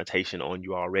negative connotation on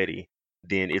you already,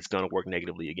 then it's going to work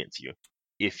negatively against you.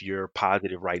 If you're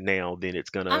positive right now, then it's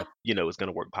going to, it's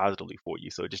going to work positively for you.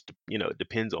 So it just, it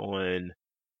depends on,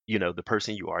 the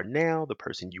person you are now, the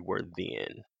person you were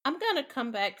then. I'm going to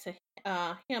come back to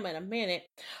him in a minute.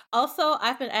 Also,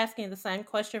 I've been asking the same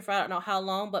question for I don't know how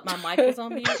long, but my mic was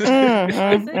on mute.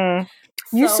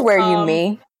 You swear you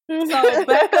me. So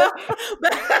Becca,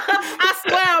 I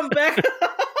swear I'm Becca.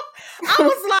 I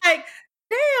was like,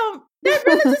 damn, they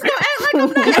really just gonna act like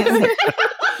I'm not answering.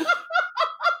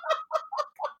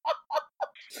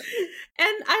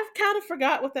 And I've kind of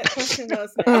forgot what that question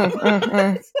was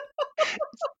now.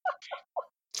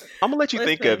 I'm gonna let you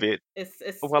think of it.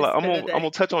 I'm gonna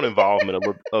touch on involvement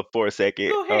for a second.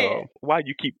 Go ahead. Why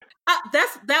you keep?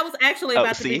 That was actually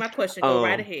about to be my question. Go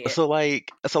right ahead. So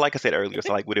like I said earlier,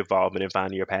 so like with involvement and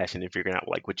finding your passion and figuring out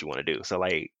like what you want to do. So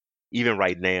like even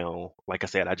right now, like I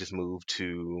said, I just moved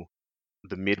to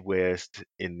the Midwest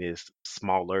in this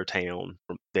smaller town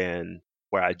than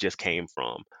where I just came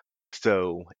from.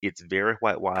 So it's very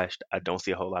whitewashed. I don't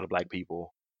see a whole lot of black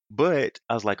people, but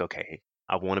I was like, okay,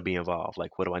 I want to be involved.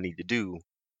 Like, what do I need to do,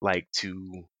 like,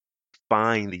 to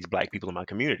find these black people in my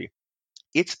community?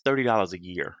 It's $30 a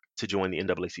year to join the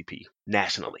NAACP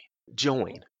nationally.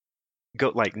 Join.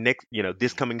 Go like next,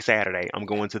 this coming Saturday, I'm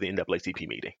going to the NAACP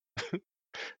meeting.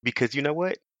 because you know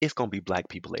what? It's gonna be black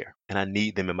people there, and I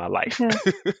need them in my life.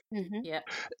 Yep.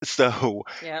 So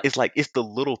Yep. it's like it's the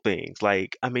little things.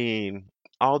 Like, I mean,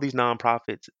 all these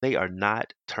nonprofits, they are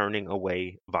not turning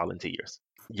away volunteers.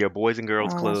 Your boys and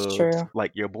girls That's clubs, true.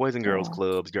 like your boys and girls Yeah.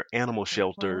 clubs, your animal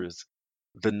shelters,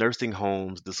 the nursing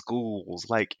homes, the schools.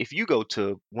 Like, if you go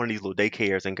to one of these little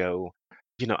daycares and go,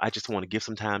 I just want to give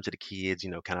some time to the kids,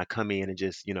 can I come in and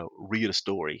just, read a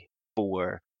story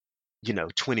for,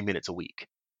 20 minutes a week?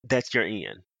 That's your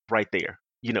end right there,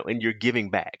 and you're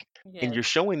giving back. And Yes. you're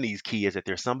showing these kids that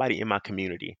there's somebody in my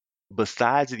community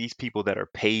besides these people that are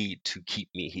paid to keep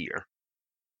me here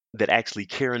that actually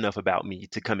care enough about me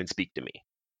to come and speak to me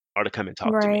or to come and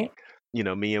talk to me.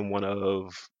 Right. Me and one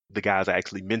of the guys I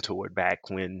actually mentored back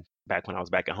when I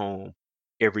was back at home,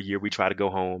 every year we try to go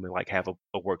home and like have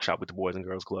a workshop with the Boys and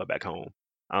Girls Club back home.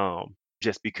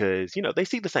 Just because, they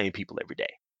see the same people every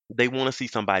day. They want to see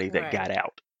somebody that got Right.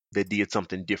 out, that did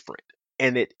something different.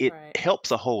 And it Right.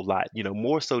 helps a whole lot,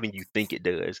 more so than you think it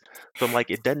does. So I'm like,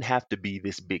 it doesn't have to be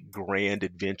this big grand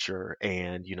adventure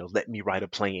and, let me write a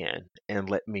plan and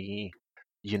let me,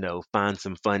 find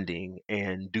some funding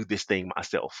and do this thing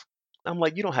myself. I'm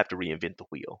like, you don't have to reinvent the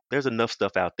wheel. There's enough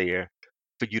stuff out there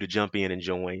for you to jump in and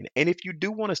join. And if you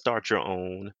do want to start your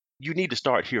own, you need to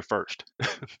start here first.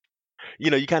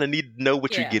 You kind of need to know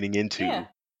what you're Yeah. getting into Yeah.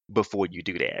 before you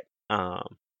do that.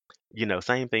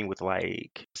 Same thing with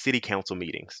like city council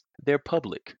meetings. They're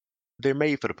public. They're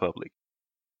made for the public.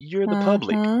 You're the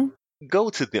public. Go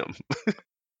to them.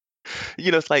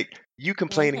 It's like you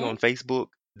complaining on Facebook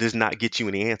does not get you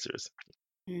any answers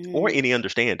or any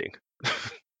understanding.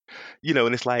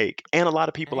 And it's like, and a lot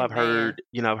of people I've Amen. heard,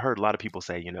 I've heard a lot of people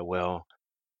say, well,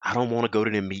 I don't want to go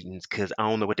to them meetings because I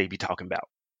don't know what they be talking about.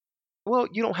 Well,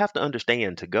 you don't have to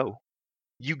understand to go.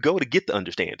 You go to get the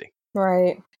understanding.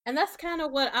 Right. And that's kind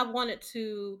of what I wanted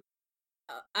to.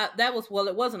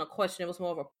 It wasn't a question. It was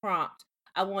more of a prompt.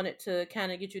 I wanted to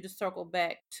kind of get you to circle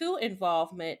back to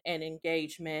involvement and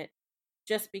engagement,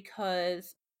 just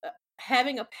because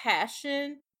having a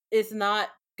passion is not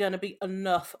going to be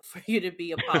enough for you to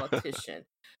be a politician.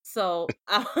 So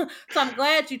I'm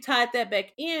glad you tied that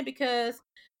back in, because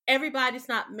everybody's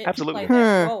not meant to play Absolutely.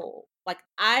 that role. Like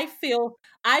I feel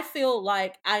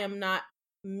like I am not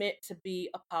meant to be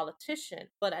a politician,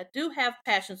 but I do have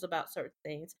passions about certain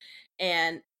things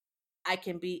and I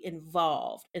can be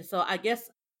involved. And so I guess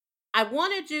I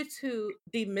wanted you to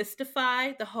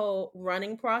demystify the whole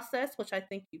running process, which I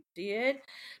think you did,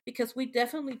 because we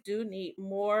definitely do need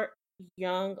more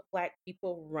young Black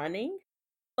people running,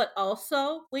 but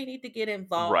also we need to get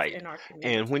involved Right. in our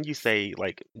And when you communities. say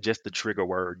like just the trigger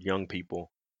word, young people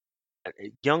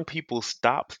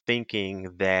stop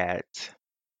thinking that,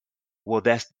 well,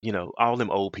 that's, all them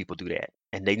old people do that.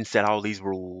 And they can set all these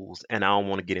rules and I don't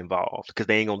want to get involved because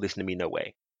they ain't going to listen to me no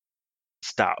way.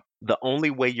 Stop. The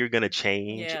only way you're going to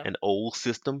change Yeah. an old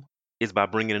system is by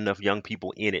bringing enough young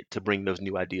people in it to bring those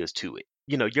new ideas to it.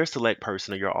 Your select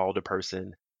person or your alder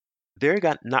person, they're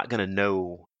not going to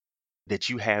know that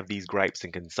you have these gripes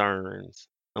and concerns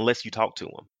unless you talk to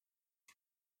them.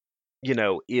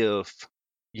 If,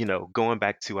 going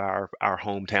back to our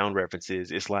hometown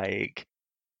references, it's like,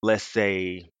 let's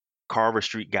say Carver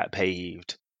Street got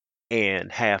paved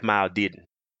and Half Mile didn't.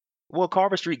 Well,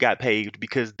 Carver Street got paved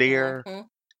because their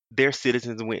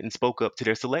citizens went and spoke up to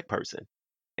their select person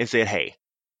and said, hey,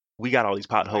 we got all these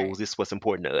potholes. Right. This is what's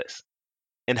important to us.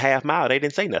 And Half Mile, they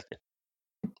didn't say nothing.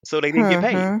 So they didn't get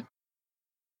paved.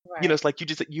 Right. It's like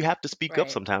you have to speak up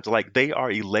sometimes. Like they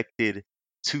are elected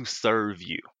to serve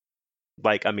you.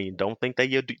 Like, I mean, don't think they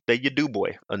your do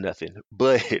boy or nothing,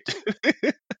 but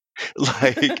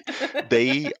like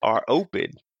they are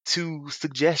open to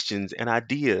suggestions and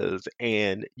ideas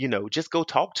and, just go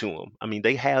talk to them. I mean,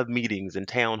 they have meetings and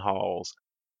town halls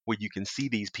where you can see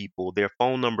these people. Their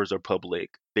phone numbers are public.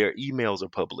 Their emails are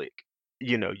public.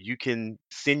 You can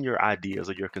send your ideas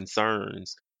or your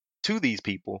concerns to these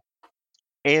people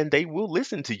and they will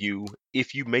listen to you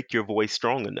if you make your voice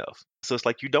strong enough. So it's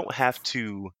like you don't have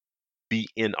to be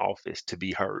in office to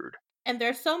be heard. And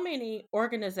there's so many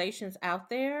organizations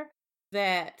out there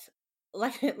that,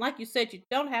 like you said, you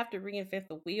don't have to reinvent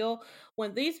the wheel.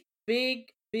 When these big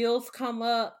bills come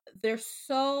up, there's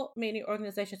so many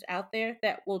organizations out there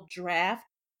that will draft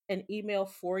an email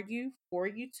for you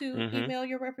to email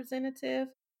your representative.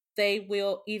 They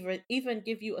will even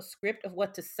give you a script of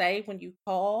what to say when you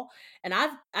call. And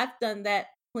I've done that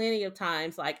plenty of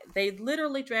times. Like they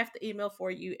literally draft the email for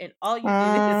you and all you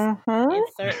do is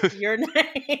insert your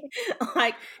name.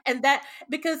 And that,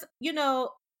 because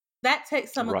that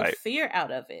takes some of the Right. fear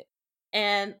out of it.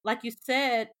 And like you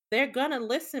said, they're going to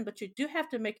listen, but you do have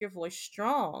to make your voice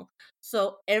strong.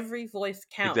 So every voice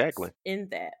counts Exactly. in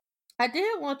that. I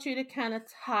did want you to kind of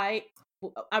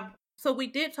so we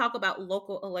did talk about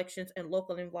local elections and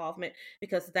local involvement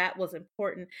because that was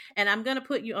important. And I'm going to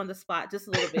put you on the spot just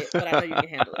a little bit, but I know you can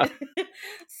handle it.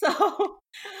 So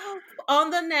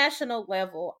on the national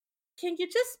level, can you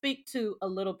just speak to a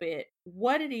little bit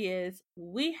what it is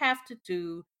we have to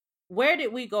do? Where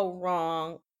did we go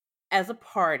wrong as a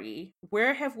party?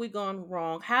 Where have we gone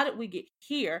wrong? How did we get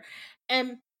here?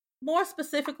 And more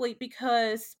specifically,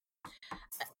 because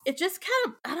it just kind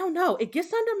of, I don't know, it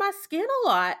gets under my skin a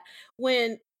lot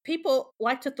when people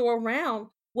like to throw around,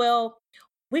 well,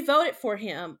 we voted for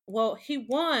him. Well, he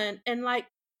won. And like,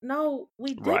 no,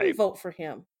 we didn't Right. vote for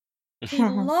him. He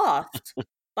lost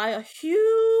by a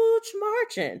huge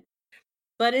margin.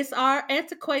 But it's our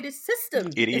antiquated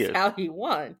system It is is. how he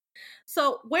won.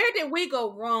 So where did we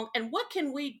go wrong, and what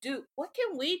can we do? What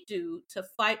can we do to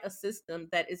fight a system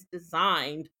that is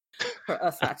designed for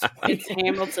us not to win? It's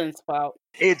Hamilton's fault.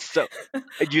 It's so.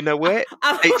 You know what?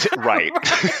 Right.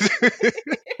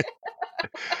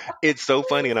 It's so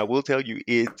funny, and I will tell you,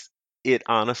 it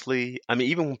honestly. I mean,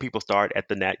 even when people start at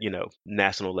the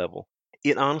national level,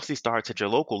 it honestly starts at your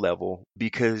local level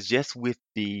because just with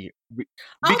the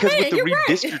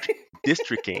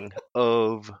redistricting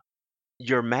of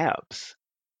your maps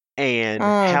and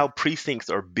how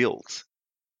precincts are built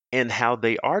and how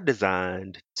they are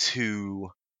designed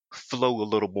to flow a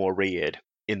little more red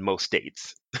in most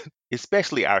states,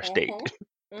 especially our state.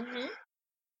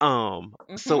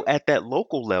 So at that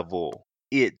local level,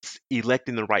 it's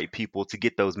electing the right people to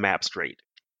get those maps straight.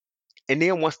 And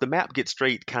then once the map gets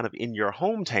straight kind of in your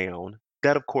hometown,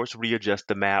 that of course readjusts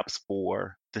the maps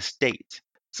for the state.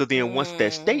 So then once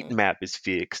that state map is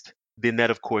fixed, then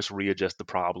that of course readjusts the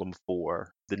problem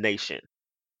for the nation.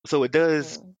 So it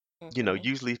does,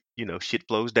 usually, shit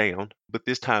flows down, but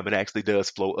this time it actually does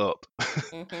flow up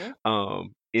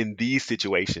in these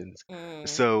situations.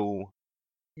 So,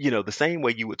 the same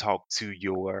way you would talk to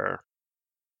your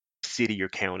city or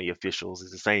county officials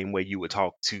is the same way you would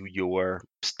talk to your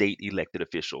state elected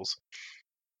officials,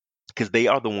 because they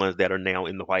are the ones that are now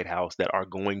in the White House that are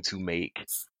going to make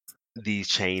these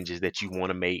changes that you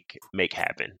want to make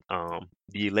happen.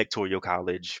 The Electoral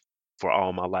College for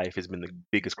all my life has been the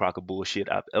biggest crock of bullshit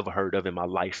I've ever heard of in my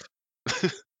life.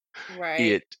 Right.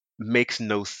 It makes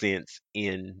no sense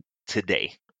in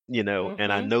today,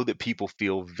 and I know that people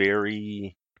feel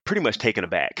pretty much taken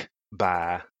aback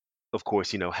by, of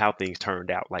course, how things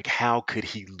turned out. Like, how could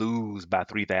he lose by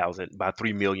 3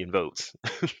 million votes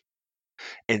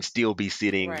and still be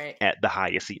sitting at the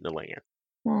highest seat in the land?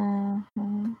 And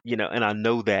I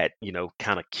know that,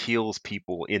 kind of kills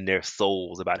people in their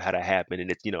souls about how that happened.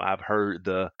 And it's, I've heard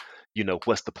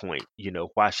what's the point?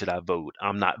 Why should I vote?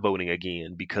 I'm not voting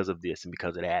again because of this and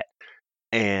because of that.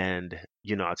 And,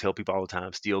 I tell people all the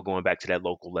time, still going back to that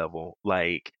local level,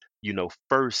 like,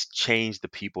 first change the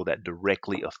people that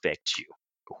directly affect you,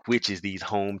 which is these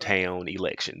hometown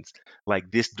elections.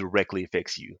 Like, this directly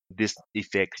affects you. This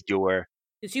affects your...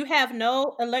 Because you have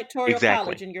no electoral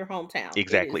college in your hometown.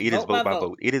 Exactly. It is vote by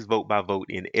vote. It is vote by vote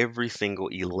in every single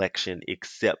election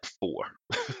except for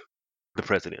the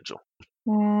presidential.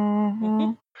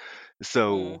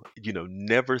 So,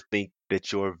 never think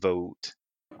that your vote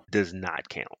does not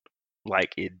count.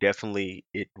 Like, it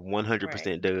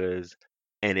 100% does.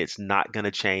 And it's not going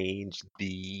to change.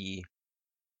 The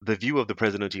view of the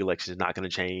presidential election is not going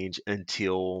to change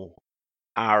until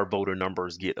our voter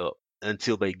numbers get up,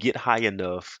 until they get high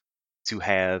enough to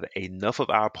have enough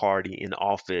of our party in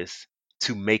office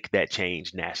to make that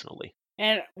change nationally.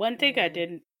 And one thing I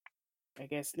didn't, I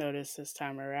guess, notice this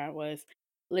time around was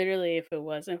literally if it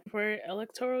wasn't for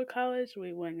Electoral College,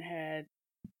 we wouldn't have had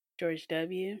George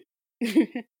W.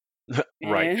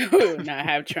 Right. And we would not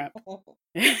have Trump. So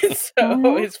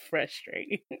it's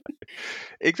frustrating.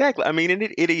 Exactly. I mean, and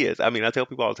it is. I mean, I tell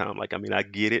people all the time, like, I mean, I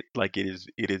get it. Like, it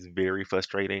is very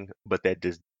frustrating, but that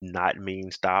does not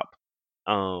mean stop.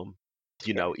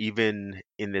 Even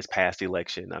in this past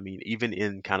election, I mean, even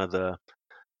in kind of the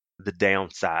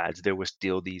downsides, there were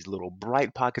still these little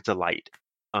bright pockets of light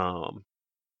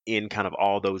in kind of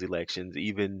all those elections.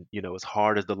 Even, as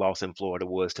hard as the loss in Florida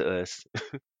was to us,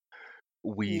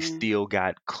 we still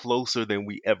got closer than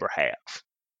we ever have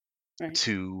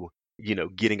to,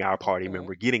 getting our party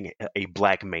member, getting a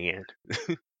black man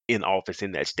in office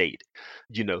in that state.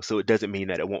 So it doesn't mean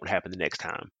that it won't happen the next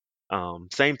time.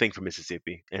 Same thing for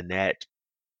Mississippi, and that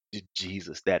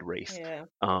Jesus, that race,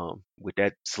 with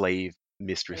that slave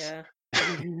mistress.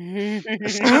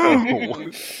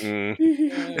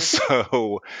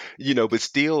 So, but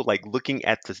still, like looking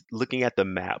at the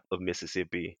map of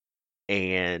Mississippi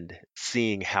and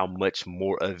seeing how much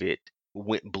more of it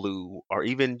went blue, or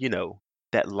even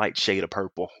that light shade of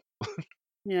purple,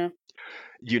 Yeah.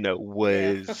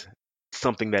 was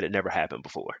something that had never happened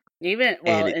before. Even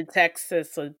in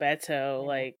Texas with Beto,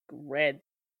 like red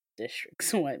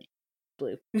districts went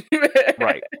blue.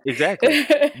 Right, exactly.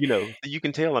 You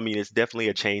can tell. I mean, it's definitely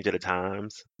a change at a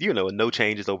times. No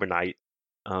change is overnight.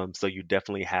 So you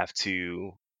definitely have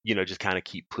to, just kind of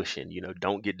keep pushing.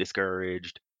 Don't get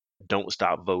discouraged. Don't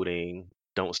stop voting.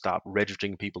 Don't stop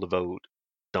registering people to vote.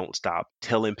 Don't stop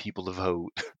telling people to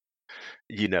vote.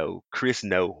 Chris,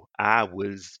 I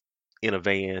was in a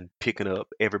van picking up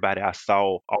everybody I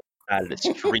saw off the side of the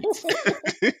streets.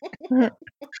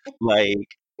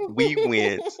 Like, we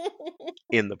went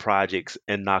in the projects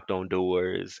and knocked on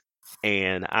doors,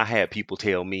 and I had people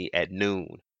tell me at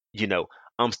noon,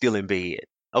 I'm still in bed.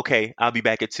 Okay, I'll be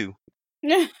back at 2.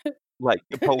 Like,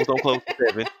 the polls don't close at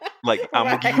 7. Like, I'm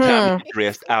gonna give you time to get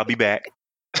dressed. I'll be back.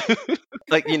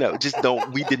 Like, just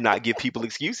don't. We did not give people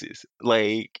excuses.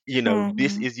 Like,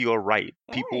 this is your right.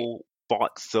 People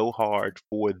fought so hard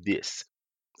for this.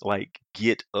 Like,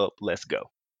 get up, let's go.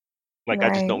 Like, I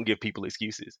just don't give people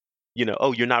excuses.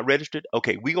 Oh, you're not registered?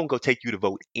 Okay, we're gonna go take you to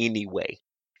vote anyway,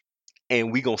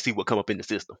 and we're gonna see what come up in the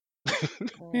system.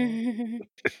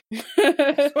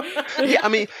 Yeah, I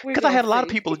mean, because I had a lot of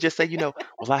people just say, well,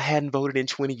 I hadn't voted in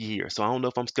 20 years, so I don't know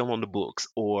if I'm still on the books,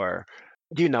 or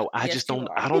I just don't.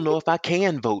 I don't know if I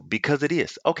can vote because of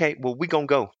this. Okay, well, we're gonna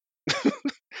go,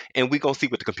 and we're gonna see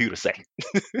what the computer say.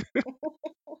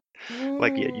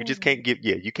 Like, you just can't give.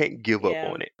 Yeah, you can't give up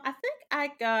on it. I think I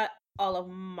got all of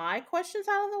my questions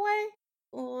out of the way.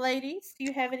 Ladies, do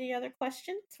you have any other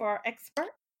questions for our expert?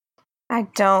 I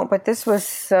don't, but this was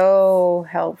so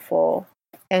helpful.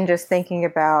 And just thinking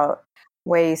about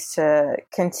ways to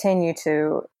continue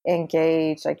to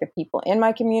engage like the people in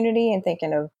my community, and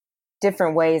thinking of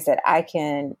different ways that I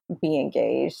can be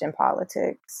engaged in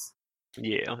politics.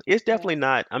 Yeah, it's definitely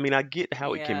not. I mean, I get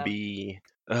how it can be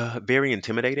very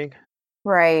intimidating.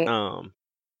 Right.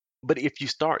 But if you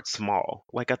start small,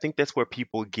 like, I think that's where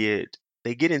people get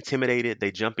intimidated, they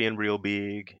jump in real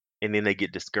big, and then they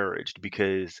get discouraged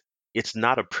because it's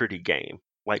not a pretty game.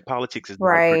 Like, politics is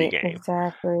not a pretty game.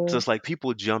 Exactly. So it's like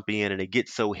people jump in and they get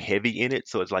so heavy in it,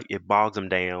 so it's like it bogs them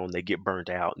down, they get burnt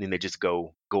out, and then they just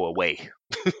go away.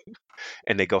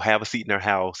 And they go have a seat in their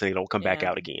house and they don't come back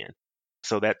out again.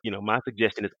 So that, my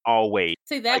suggestion is always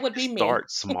that would be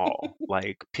start small.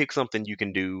 Like, pick something you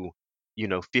can do,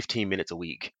 15 minutes a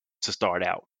week to start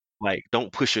out. Like,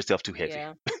 don't push yourself too heavy.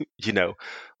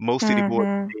 Most city board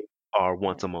meetings are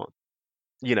once a month.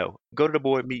 Go to the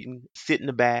board meeting, sit in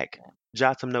the back,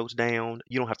 jot some notes down.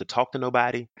 You don't have to talk to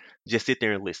nobody. Just sit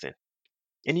there and listen.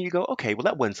 And then you go, okay, well,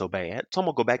 that wasn't so bad. So I'm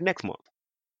gonna go back next month.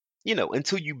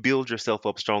 Until you build yourself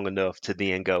up strong enough to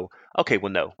then go, okay,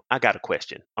 well, no, I got a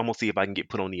question. I'm gonna see if I can get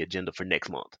put on the agenda for next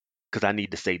month because I need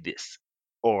to say this,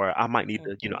 or I might need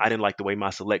to, I didn't like the way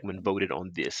my selectman voted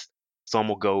on this, so I'm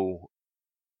gonna go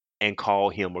and call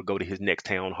him or go to his next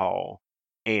town hall,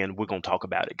 and we're gonna talk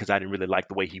about it because I didn't really like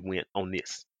the way he went on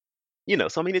this.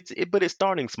 So I mean, but it's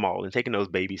starting small and taking those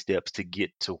baby steps to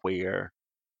get to where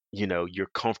you're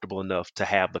comfortable enough to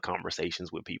have the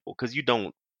conversations with people, because you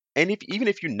don't. And even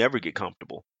if you never get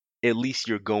comfortable, at least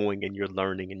you're going and you're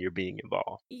learning and you're being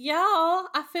involved. Y'all,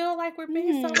 I feel like we're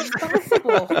being so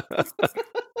responsible.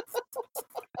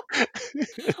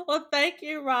 Well, thank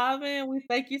you, Robin. We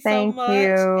thank you so much.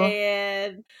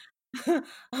 And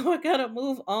we're gonna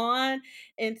move on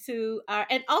into our,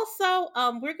 and also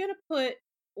we're gonna put,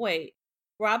 wait,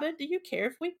 Robin, do you care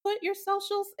if we put your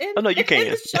socials in? Oh no, you can.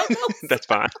 In the show notes? That's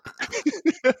fine.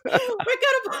 We're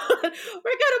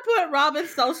gonna put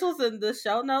Robin's socials in the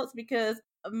show notes, because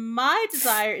my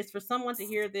desire is for someone to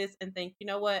hear this and think, you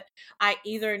know what, I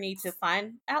either need to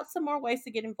find out some more ways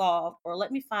to get involved, or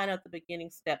let me find out the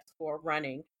beginning steps for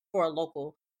running for a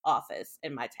local office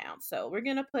in my town. So we're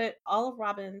gonna put all of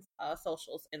Robin's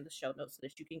socials in the show notes so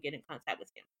that you can get in contact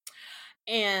with him.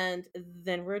 And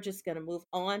then we're just gonna move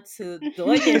on to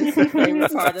Doyen's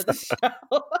favorite part of the show.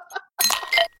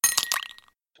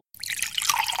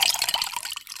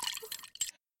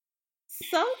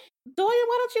 So, Doyen,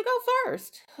 why don't you go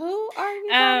first? Who are you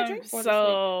going to drink for this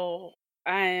week?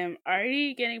 I am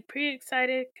already getting pretty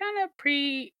excited, kind of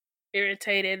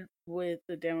irritated with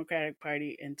the Democratic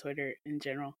Party and Twitter in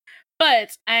general.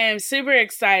 But I am super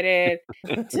excited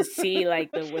to see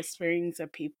like the whisperings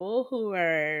of people who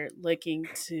are looking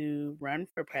to run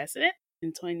for president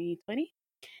in 2020.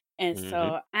 And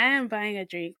so I am buying a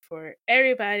drink for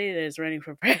everybody that is running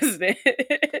for president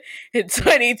in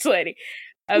 2020.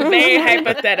 A very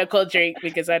hypothetical drink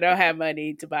because I don't have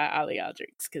money to buy all of y'all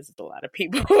drinks because it's a lot of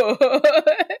people. But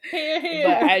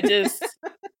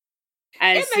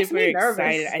I'm super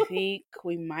excited. I think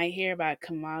we might hear about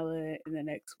Kamala in the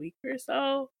next week or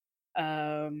so.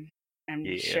 I'm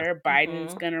sure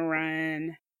Biden's gonna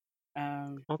run.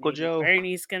 Uncle Joe.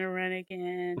 Bernie's gonna run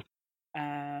again.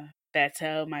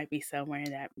 Beto might be somewhere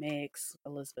in that mix.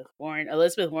 Elizabeth Warren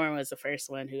was the first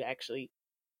one who actually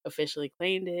officially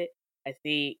claimed it. I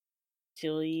think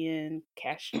Julian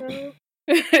Castro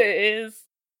is.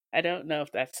 I don't know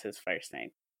if that's his first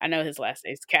name. I know his last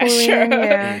name's Castro.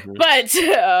 But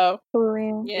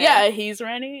he's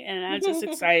running, and I'm just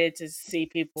excited to see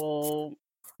people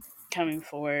coming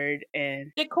forward.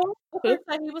 And did Cory Booker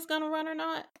say he was going to run or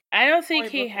not? I don't think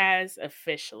he has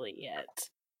officially yet.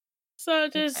 So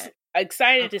just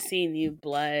excited to see new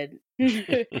blood.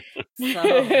 So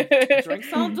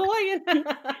drinks on Doyen.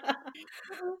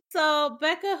 So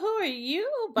Becca, who are you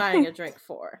buying a drink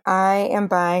for? I am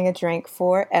buying a drink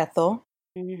for Ethel.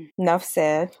 Enough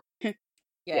said.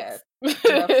 Yes.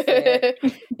 Enough said.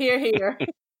 Here.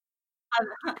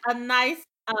 A nice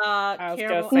I was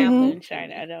going to say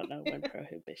moonshine. I don't know when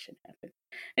prohibition happened.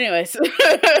 Anyways.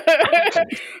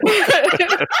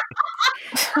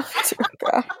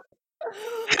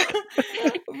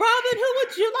 Robin, who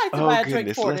would you like to buy a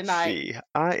drink for tonight? See.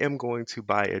 I am going to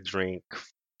buy a drink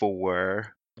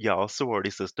for y'all's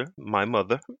sorority sister, my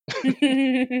mother.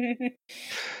 She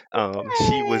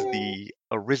was the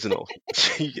original.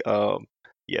 She,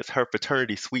 yes, her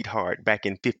fraternity sweetheart back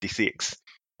in '56.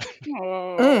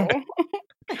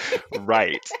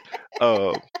 Right.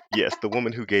 Yes, the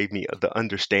woman who gave me the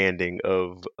understanding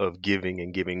of giving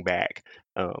and giving back.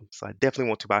 So I definitely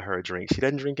want to buy her a drink. She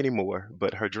doesn't drink anymore,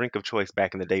 but her drink of choice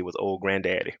back in the day was Old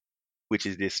Granddaddy, which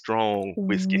is this strong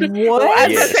whiskey. What? I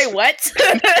was going to say what?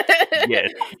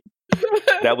 Yes.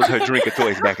 That was her drink of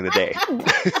choice back in the day.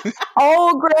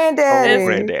 Old Granddaddy. Old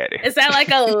Granddaddy. Is that like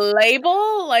a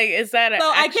label? Like, is that an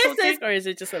actual drink, or is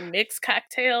it just a mixed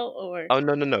cocktail? Or Oh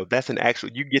no, that's an actual.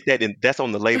 You get that in. That's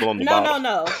on the label on the bottle.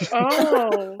 No.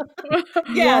 Oh,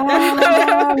 yeah,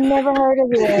 I've never heard of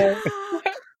this.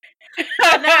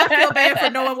 Now I feel bad for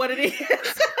knowing what it is.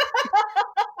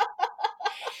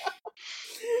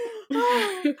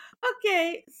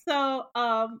 Okay, so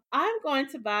I'm going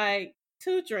to buy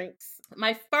 2 drinks.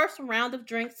 My first round of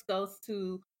drinks goes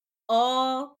to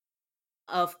all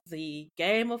of the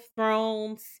Game of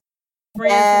Thrones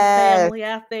friends and family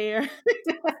out there.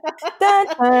 Yes.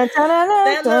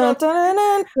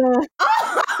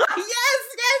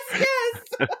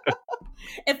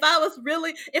 If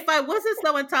I wasn't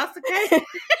so intoxicated,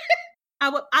 I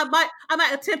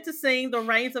might attempt to sing The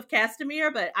Reigns of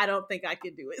Castamere, but I don't think I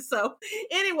can do it. So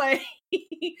anyway,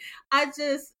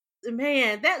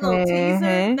 that little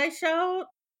teaser they showed,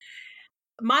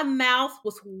 my mouth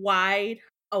was wide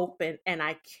open and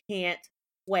I can't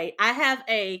wait. I have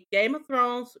a Game of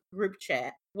Thrones group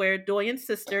chat where Doyen's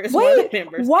sister is one of the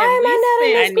members. Why am I not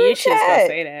in this group chat? I knew she was going to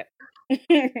say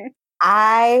that.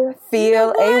 I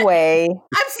feel a way.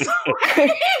 I'm sorry.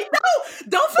 No,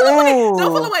 don't feel away.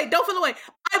 Don't feel away. Don't feel away.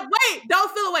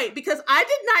 Don't feel away, because I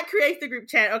did not create the group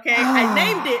chat, okay? I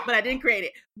named it, but I didn't create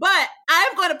it. But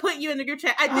I'm going to put you in the group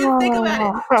chat. I didn't think about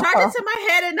it. Charge it to my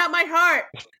head and not my heart.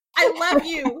 I love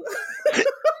you.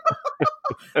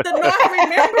 The North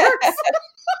remembers.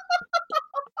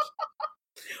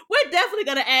 We're definitely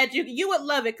going to add you. You would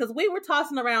love it, because we were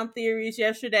tossing around theories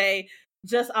yesterday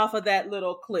just off of that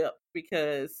little clip,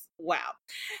 because wow.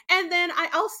 And then I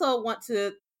also want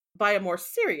to buy a more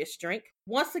serious drink.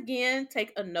 Once again,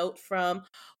 take a note from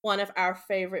one of our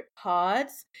favorite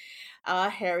pods,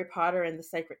 Harry Potter and the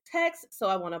Sacred Text. So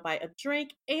I want to buy a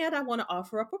drink, and I want to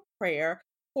offer up a prayer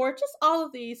for just all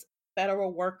of these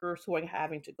federal workers who are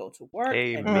having to go to work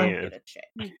and not get a check.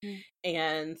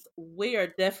 And we are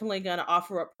definitely going to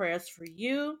offer up prayers for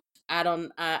you. I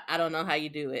don't know how you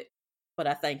do it, but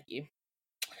I thank you.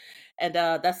 And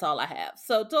that's all I have.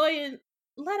 So Doyen,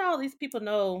 let all these people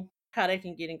know how they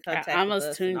can get in contact with us. I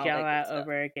almost tuned y'all out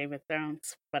over Game of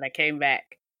Thrones, but I came back.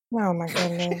 Oh my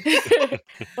goodness.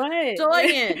 What?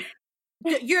 Doyen,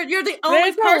 you're the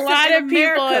only person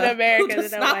in America who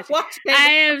does not watch it. I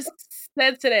am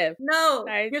sensitive. No,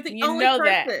 you're the only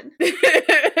person.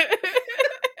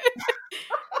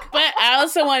 But I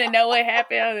also want to know what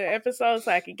happened on the episode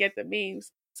so I can get the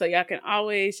memes. So y'all can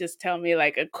always just tell me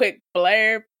like a quick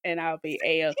blurb and I'll be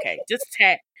A-okay. Just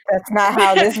tag. That's not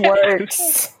how this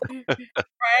works.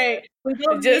 Right. We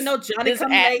don't need no Johnny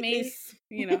come at me.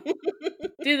 You know,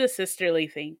 do the sisterly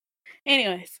thing.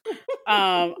 Anyways,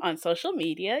 on social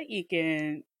media, you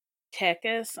can check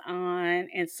us on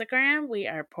Instagram. We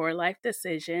are Poor Life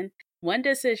Decision. One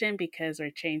decision because we're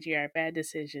changing our bad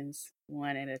decisions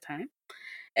one at a time.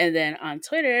 And then on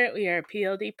Twitter, we are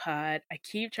PLD Pod. I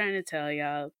keep trying to tell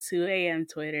y'all, 2 a.m.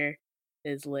 Twitter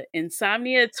is lit.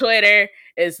 Insomnia Twitter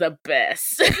is the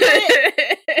best.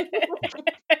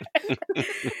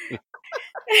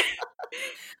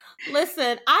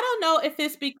 Listen, I don't know if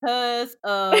it's because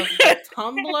of the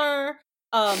Tumblr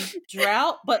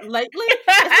drought, but lately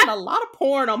there's been a lot of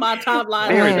porn on my timeline.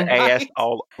 There is ass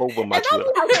all over my Twitter.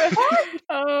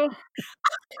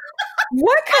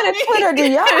 What kind of Twitter do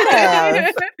y'all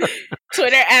have?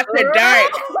 Twitter after dark.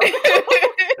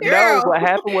 No, what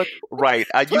happened was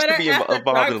I used to be involved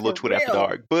in a little Twitter after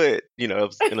dark, but it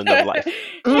was in another life.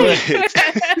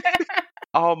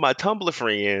 All my Tumblr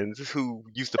friends who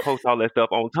used to post all that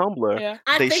stuff on Tumblr,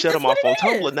 they shut them off on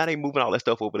Tumblr. Now they moving all that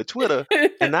stuff over to Twitter,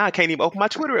 and now I can't even open my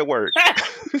Twitter at work.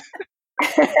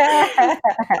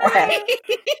 Right.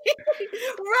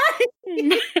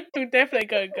 I'm definitely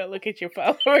gonna go look at your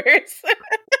followers.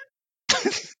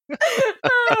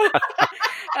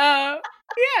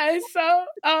 So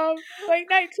Late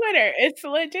Night Twitter, it's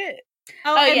legit.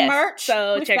 And yes. merch.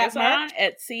 So We've check got us out on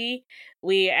Etsy.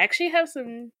 We actually have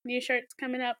some new shirts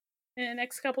coming up in the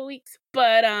next couple weeks,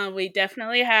 but we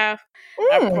definitely have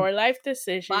a Poor Life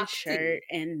Decision shirt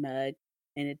and mug,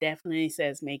 and it definitely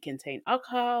says may contain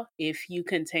alcohol. If you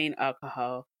contain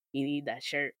alcohol, you need that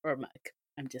shirt or mug.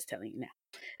 I'm just telling you now.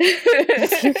 You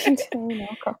contain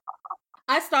alcohol.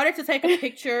 I started to take a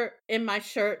picture in my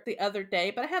shirt the other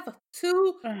day, but I have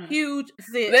two huge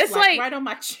zits right on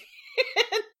my chin.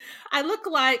 I look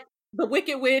like the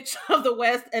Wicked Witch of the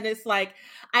West, and it's like,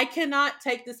 I cannot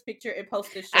take this picture and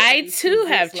post this shirt. I too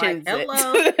have chin zits.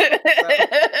 Hello.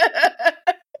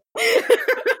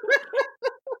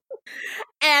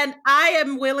 And I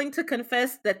am willing to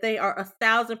confess that they are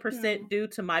 1,000% due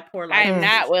to my poor life. I am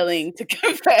not willing to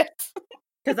confess.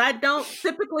 Because I don't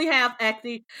typically have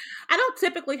acne. I don't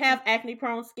typically have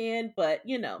acne-prone skin, but,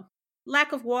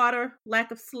 lack of water, lack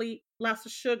of sleep, lots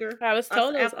of sugar. I was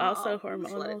told it was also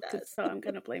hormonal, so I'm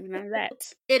going to blame it on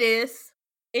that. It is.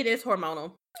 It is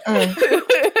hormonal.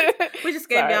 We just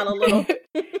gave y'all a little.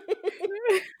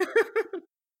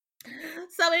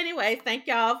 So anyway, thank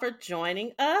y'all for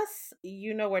joining us.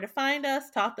 You know where to find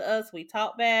us. Talk to us. We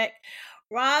talk back.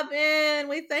 Robin,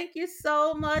 we thank you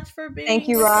so much for being here. Thank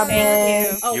you, Robin.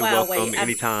 Thank you. Oh, You're welcome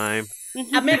anytime.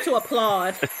 I meant to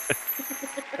applaud.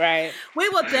 Right. We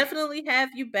will definitely have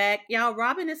you back. Y'all,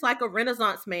 Robin is like a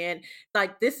Renaissance man.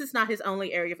 Like, this is not his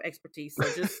only area of expertise. So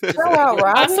just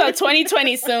also,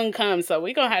 2020 soon comes, so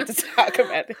we're going to have to talk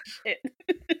about this shit.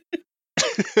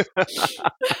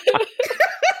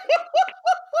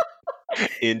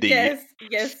 Indeed.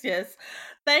 Yes.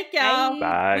 Thank y'all.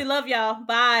 Bye. We love y'all.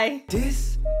 Bye.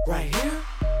 This right here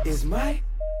is my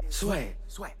swag.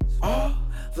 All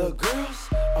the girls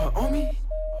are on me.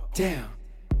 Damn.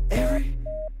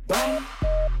 Everybody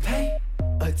pay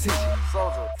attention.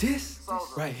 This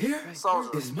right here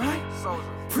is my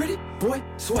pretty boy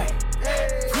swag.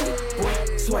 Pretty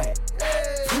boy swag.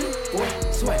 Pretty boy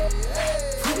swag.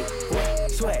 Pretty boy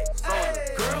swag.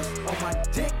 Girls on my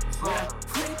dick when I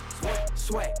pretty boy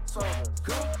swag.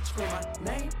 Girl, scream my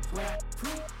name when I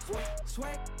pretty